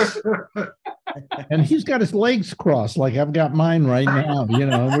 And he's got his legs crossed like I've got mine right now. You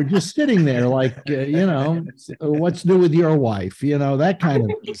know, we're just sitting there like, you know, what's new with your wife? You know, that kind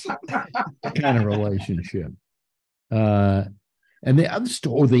of relationship. And the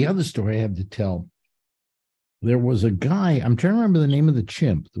other story I have to tell, there was a guy, I'm trying to remember the name of the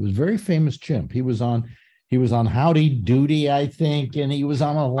chimp. It was a very famous chimp. He was on Howdy Doody, I think, and he was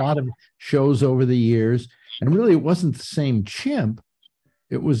on a lot of shows over the years. And really, it wasn't the same chimp.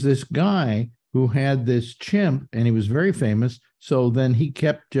 It was this guy who had this chimp, and he was very famous. So then he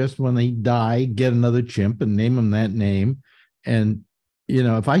kept, just when he died, get another chimp and name him that name. And, you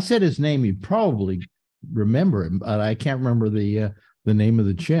know, if I said his name, you'd probably remember him, but I can't remember the name of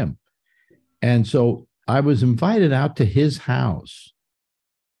the chimp. And so I was invited out to his house.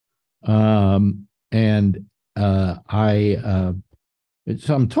 So I'm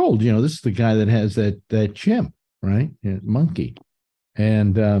told, you know, this is the guy that has that chimp, right? Monkey.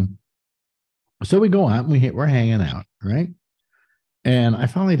 And so we go out and we're hanging out, right? And I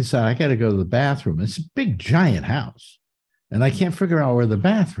finally decide I got to go to the bathroom. It's a big, giant house, and I can't figure out where the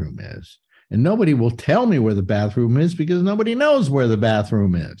bathroom is. And nobody will tell me where the bathroom is because nobody knows where the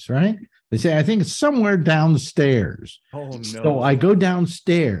bathroom is, right? They say, I think it's somewhere downstairs. Oh, no. So I go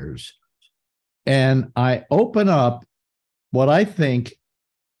downstairs and I open up what I think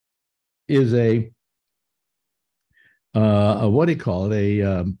is a what do you call it?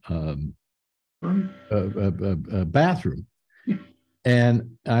 A bathroom.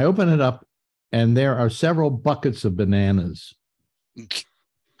 And I open it up, and there are several buckets of bananas.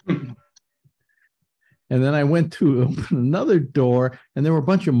 And then I went to open another door, and there were a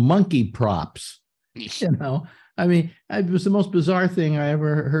bunch of monkey props. You know, I mean, it was the most bizarre thing I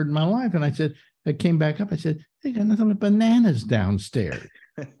ever heard in my life. And I came back up. I said, they got nothing but bananas downstairs.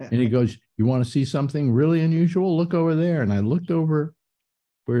 And he goes, you want to see something really unusual? Look over there. And I looked over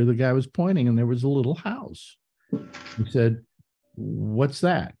where the guy was pointing, and there was a little house. He said, what's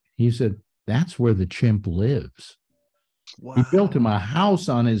that? He said, that's where the chimp lives. Wow. He built him a house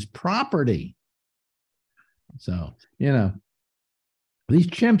on his property. So, you know, these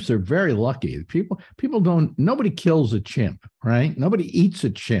chimps are very lucky. Nobody kills a chimp, right? Nobody eats a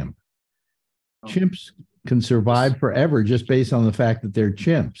chimp. Chimps can survive forever just based on the fact that they're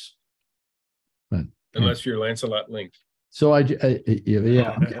chimps. But unless you're Lancelot Link. So I'm trying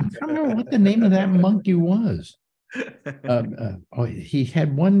to remember what the name of that monkey was. He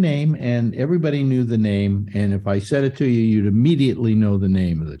had one name, and everybody knew the name. And if I said it to you, you'd immediately know the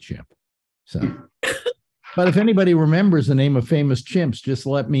name of the chimp. So, but if anybody remembers the name of famous chimps, just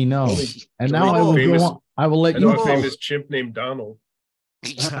let me know. And now I will let you know. A famous chimp named Donald.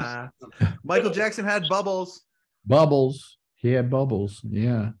 Michael Jackson had Bubbles. Bubbles. He had Bubbles.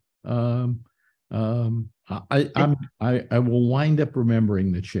 Yeah. I will wind up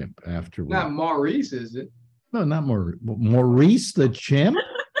remembering the chimp afterwards. Not Maurice, is it? No, not Maurice the chimp.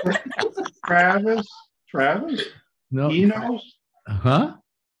 Travis. No. Enos. Huh?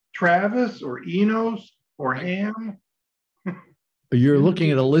 Travis or Enos or Ham. You're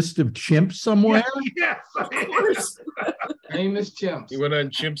looking at a list of chimps somewhere? Yes. Of course. Famous chimps. He went on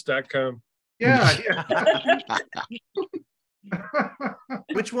chimps.com. Yeah.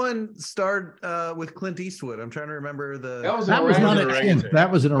 Which one starred with Clint Eastwood? I'm trying to remember the. That was not a chimp. That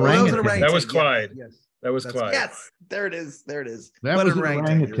was an orangutan. That was Clyde. Yes. That was Clyde. Yes. There it is. That was an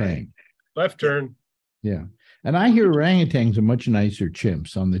orangutan. Right. Left turn. Yeah. And I hear orangutans are much nicer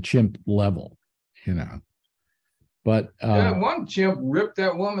chimps on the chimp level, you know. But one chimp ripped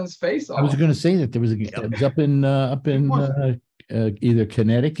that woman's face off. I was going to say that it was up in either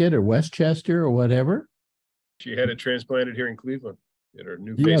Connecticut or Westchester or whatever. She had it transplanted here in Cleveland. Get her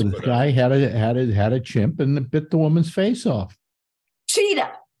new face this guy had a chimp and it bit the woman's face off.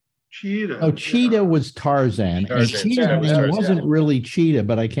 Cheetah. Cheetah. Oh, Cheetah was Tarzan. And Tarzan. Cheetah's That was name Tarzan. wasn't really Cheetah,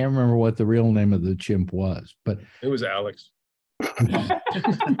 but I can't remember what the real name of the chimp was. But It was Alex.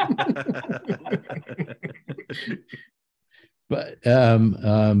 But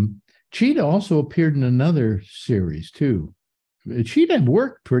Cheetah also appeared in another series too. Cheetah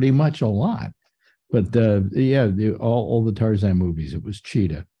worked pretty much a lot, but all the Tarzan movies, it was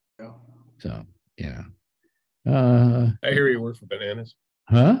Cheetah. So yeah. I hear you work for bananas.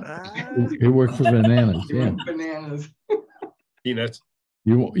 Huh? He worked for bananas. Yeah. Bananas. Peanuts.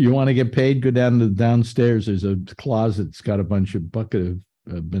 You want to get paid? Go down to downstairs. There's a closet that's got a bunch of bucket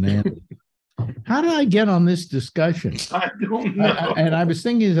of bananas. How did I get on this discussion? I don't know. And I was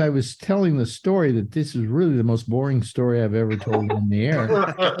thinking as I was telling the story that this is really the most boring story I've ever told on the air.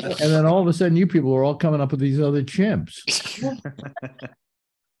 And then all of a sudden, you people are all coming up with these other chimps.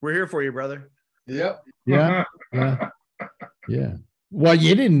 We're here for you, brother. Yep. Yeah. Yeah. Well,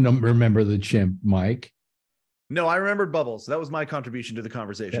 you didn't remember the chimp, Mike. No, I remembered Bubbles. That was my contribution to the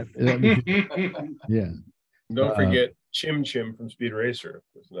conversation. Yeah. Don't forget Chim Chim from Speed Racer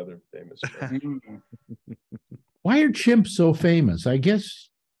was another famous one. Why are chimps so famous? I guess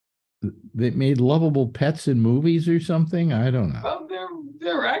they made lovable pets in movies or something. I don't know. Well,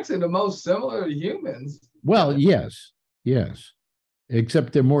 they're actually the most similar to humans. Well, yes.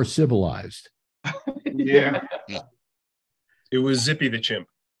 Except they're more civilized. Yeah. It was Zippy the chimp.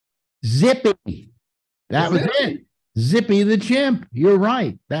 Zippy. That was it. Zippy the Chimp. You're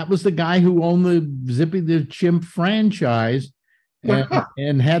right. That was the guy who owned the Zippy the Chimp franchise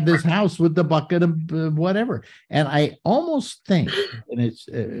and had this house with the bucket of whatever. And I almost think, and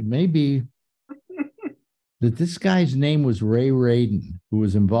it may be that this guy's name was Ray Radin, who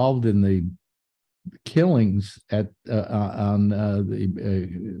was involved in the killings on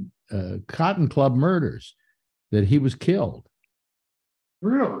the Cotton Club murders, that he was killed.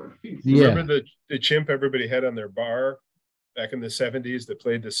 Really? Yeah. Remember the chimp everybody had on their bar back in the 70s that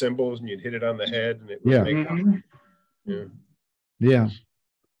played the cymbals and you'd hit it on the head and it would make Yeah.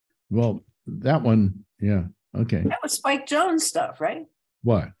 Well, that one, yeah. Okay. That was Spike Jones stuff, right?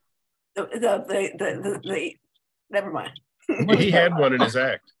 What? The never mind. Well, he had one in his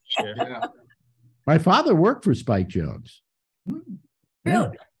act. Yeah. My father worked for Spike Jones.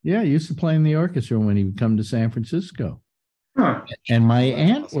 Really? Yeah, he used to play in the orchestra when he would come to San Francisco. Huh. And my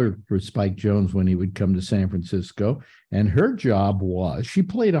aunt worked for Spike Jones when he would come to San Francisco. And her job was, she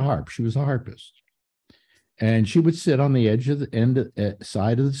played a harp. She was a harpist. And she would sit on the edge of the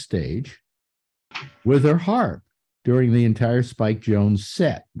side of the stage with her harp during the entire Spike Jones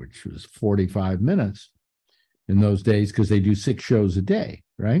set, which was 45 minutes in those days because they do 6 shows a day,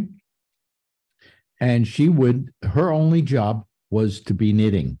 right? And her only job was to be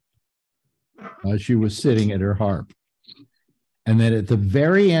knitting. She was sitting at her harp. And then at the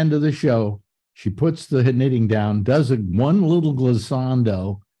very end of the show, she puts the knitting down, does one little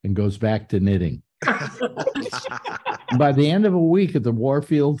glissando, and goes back to knitting. By the end of a week at the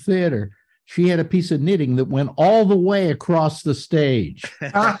Warfield Theater, she had a piece of knitting that went all the way across the stage.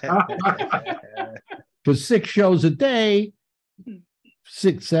 Because 6 shows a day,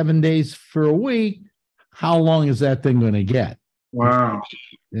 6-7 days for a week, how long is that thing going to get? Wow.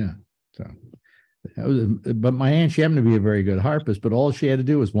 Yeah. So, but my aunt, she happened to be a very good harpist, but all she had to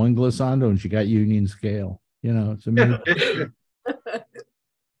do was one glissando and she got union scale. It's amazing.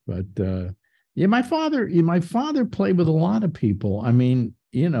 But my father played with a lot of people. I mean,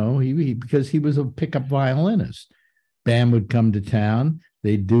 he because he was a pickup violinist. Band would come to town.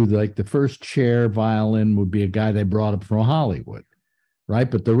 They'd do the first chair violin would be a guy they brought up from Hollywood, right?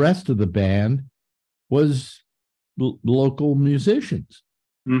 But the rest of the band was local musicians.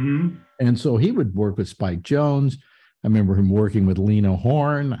 Mm-hmm. And so he would work with Spike Jones. I remember him working with Lena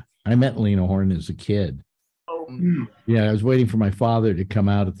Horne. I met Lena Horne as a kid. Oh. Yeah, I was waiting for my father to come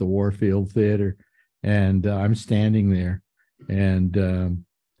out at the Warfield Theater, and I'm standing there, and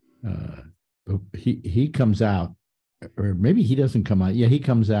he comes out, or maybe he doesn't come out. Yeah, he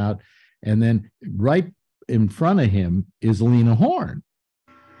comes out, and then right in front of him is Lena Horne.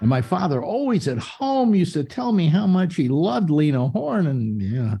 And my father always at home used to tell me how much he loved Lena Horne.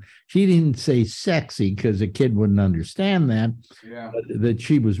 And, she didn't say sexy because a kid wouldn't understand that. Yeah. But that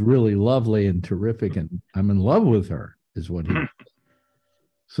she was really lovely and terrific. And I'm in love with her, is what he said.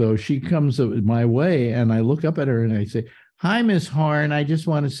 So she comes my way and I look up at her and I say, "Hi, Miss Horne. I just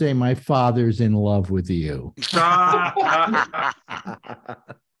want to say my father's in love with you."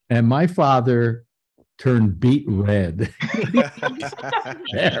 And my father turned beet red.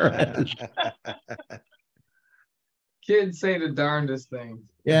 Kids say the darndest things.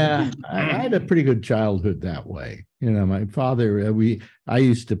 Yeah, I had a pretty good childhood that way. My father, I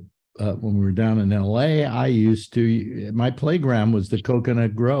used to when we were down in LA, my playground was the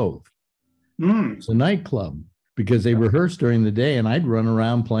Coconut Grove. It's a nightclub because they rehearsed during the day, and I'd run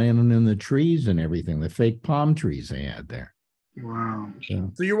around playing in the trees and everything, the fake palm trees they had there. Wow.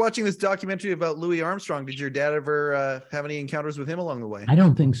 So you're watching this documentary about Louis Armstrong. Did your dad ever have any encounters with him along the way? I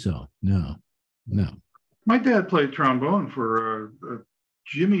don't think so. No. My dad played trombone for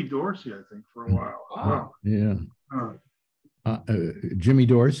Jimmy Dorsey, I think, for a while. Wow. Yeah. Jimmy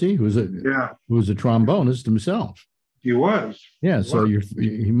Dorsey, who was a trombonist himself. He was. Yeah. So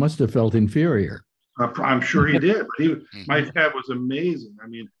he must have felt inferior. I'm sure he did. But my dad was amazing. I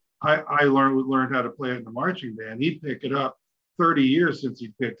mean, I learned how to play it in the marching band. He'd pick it up 30 years since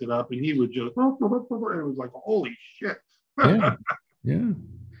he picked it up, and he would just, it was like, holy shit. Yeah. I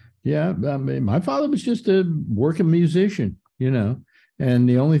mean, my father was just a working musician, and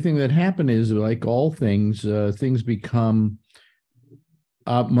the only thing that happened is, like all things, things become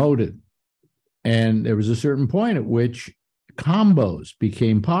outmoded. And there was a certain point at which combos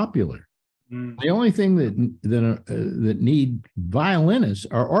became popular. The only thing that need violinists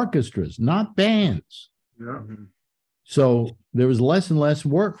are orchestras, not bands. Yeah. So there was less and less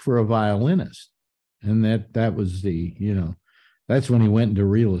work for a violinist, and that was that's when he went into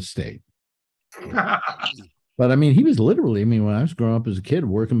real estate. But I mean, he was literally, when I was growing up as a kid, a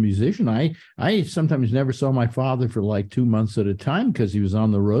working musician, I sometimes never saw my father for like 2 months at a time because he was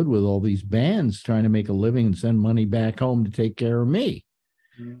on the road with all these bands trying to make a living and send money back home to take care of me.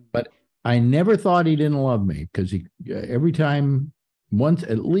 But I never thought he didn't love me, because he every time,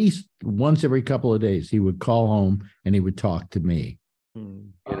 at least once every couple of days, he would call home and he would talk to me.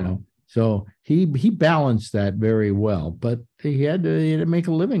 So he balanced that very well, but he had to make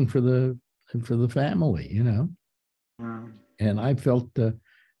a living for the family, And I felt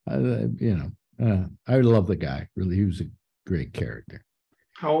I love the guy, really. He was a great character.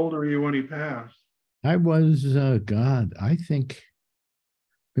 How old were you when he passed? I was I think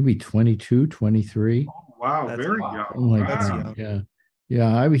maybe 22, 23. Oh, wow, That's very wow. young. Oh my Wow. God.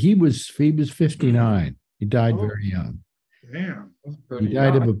 Yeah. He was 59. He died very young. Damn. He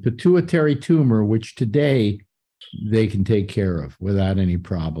died of a pituitary tumor, which today they can take care of without any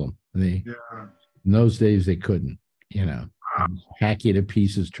problem. In those days they couldn't, hack you to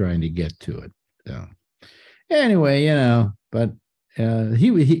pieces trying to get to it. So anyway, but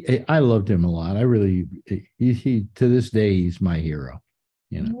I loved him a lot. I really, he to this day, he's my hero.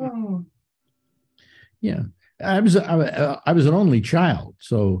 Yeah. I was an only child,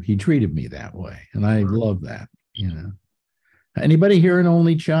 so he treated me that way, and I love that. Anybody here an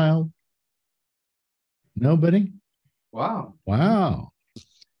only child? Nobody? Wow.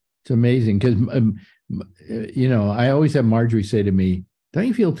 It's amazing because I always have Marjorie say to me, "Don't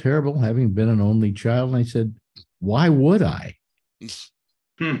you feel terrible having been an only child?" And I said, "Why would I?"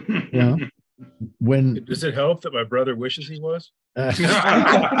 When does it help that my brother wishes he was? You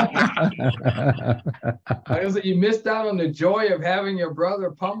missed out on the joy of having your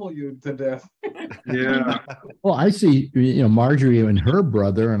brother pummel you to death. Yeah. Well, I see, Marjorie and her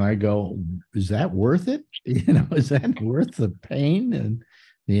brother, and I go, is that worth it? Is that worth the pain and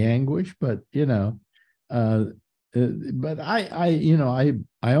the anguish? But, but I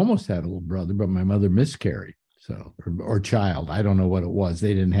almost had a little brother, but my mother miscarried. So, or child, I don't know what it was.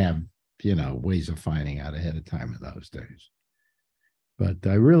 They didn't have, ways of finding out ahead of time in those days. But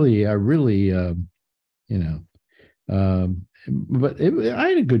I really, I had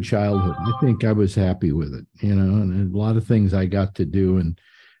a good childhood. I think I was happy with it, and a lot of things I got to do. And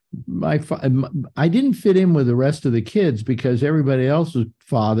I didn't fit in with the rest of the kids because everybody else's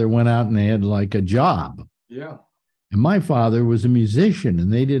father went out and they had like a job. Yeah. And my father was a musician,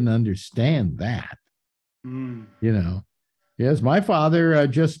 and they didn't understand that. Yes, my father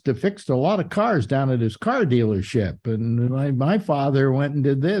just fixed a lot of cars down at his car dealership. And my father went and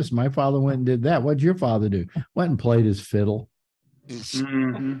did this. My father went and did that. What'd your father do? Went and played his fiddle.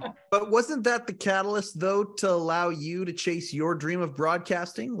 But wasn't that the catalyst, though, to allow you to chase your dream of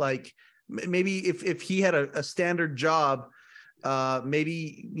broadcasting? Like maybe if he had a standard job,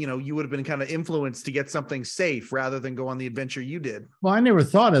 maybe, you would have been kind of influenced to get something safe rather than go on the adventure you did. Well, I never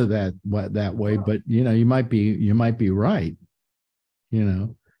thought of that way, but, you might be right.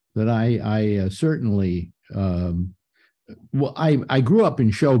 That I certainly, I grew up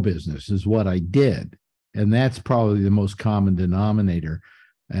in show business is what I did. And that's probably the most common denominator.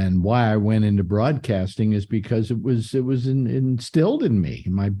 And why I went into broadcasting is because it was instilled in me,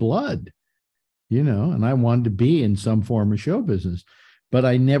 in my blood, and I wanted to be in some form of show business, but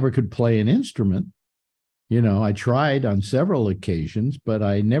I never could play an instrument. I tried on several occasions, but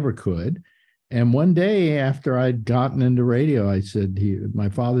I never could. And one day after I'd gotten into radio, I said, my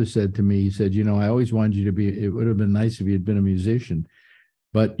father said to me, he said, you know, I always wanted you to be, it would have been nice if you had been a musician,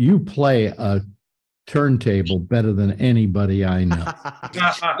 but you play a turntable better than anybody I know.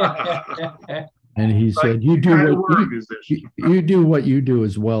 And he said, you do what you do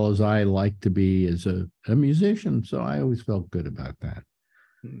as well as I like to be as a musician. So I always felt good about that.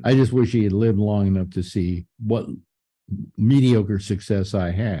 I just wish he had lived long enough to see what mediocre success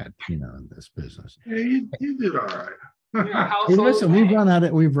I had, you know, in this business. Yeah, you did all right. Hey, listen, we've run out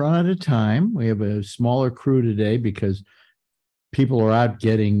of time. We have a smaller crew today because people are out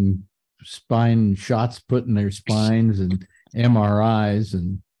getting spine shots put in their spines and MRIs,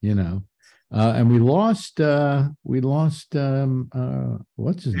 and you know, and we lost what's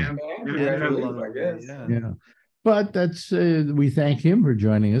his name? Yeah. But that's we thank him for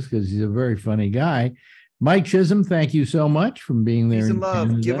joining us because he's a very funny guy. Mike Chisholm, thank you so much for being there. Peace and love.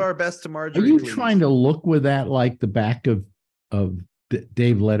 Canada. Give our best to Marjorie. Are you please. Trying to look with that like the back of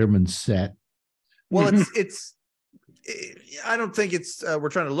Dave Letterman's set? Well, I don't think it's we're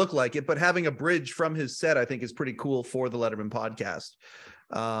trying to look like it, but having a bridge from his set, I think, is pretty cool for the Letterman podcast.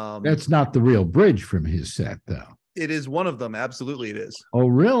 That's not the real bridge from his set, though. It is one of them. Absolutely, it is. Oh,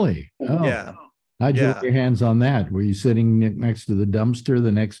 really? Oh. Yeah. How'd you get your hands on that? Were you sitting next to the dumpster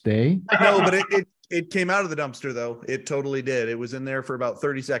the next day? No, but it came out of the dumpster, though. It totally did. It was in there for about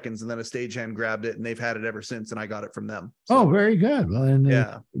 30 seconds, and then a stagehand grabbed it, and they've had it ever since, and I got it from them. So, oh, very good. Well, and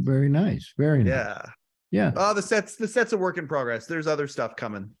very nice. Very nice. Yeah. Yeah. Oh, the set's a work in progress. There's other stuff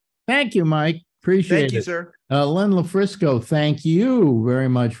coming. Thank you, Mike. Appreciate it. Thank you, sir. Len LaFrisco, thank you very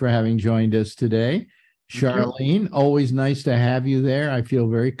much for having joined us today. Charlene, always nice to have you there. I feel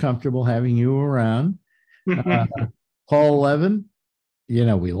very comfortable having you around. Paul Levin, you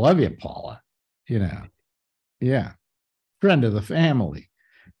know, we love you, Paula. You know, yeah, friend of the family.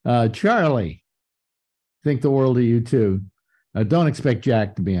 Charlie, think the world of you too. Don't expect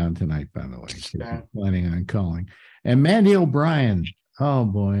Jack to be on tonight, by the way. He's planning on calling. And Mandy O'Brien. Oh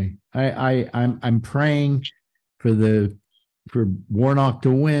boy, I'm praying for Warnock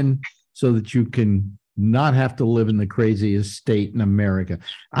to win so that you can not have to live in the craziest state in America.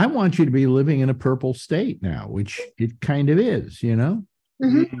 I want you to be living in a purple state now, which it kind of is, you know.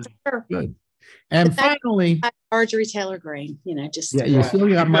 Mm-hmm. Sure. Good. And finally, Marjorie Taylor Greene, you know, just you still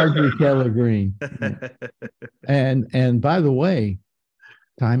got Marjorie Taylor Greene. And by the way,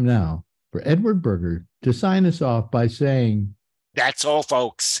 time now for Edward Berger to sign us off by saying, "That's all,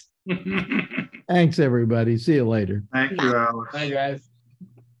 folks." Thanks, everybody. See you later. Thank you, Alex. Hi, guys.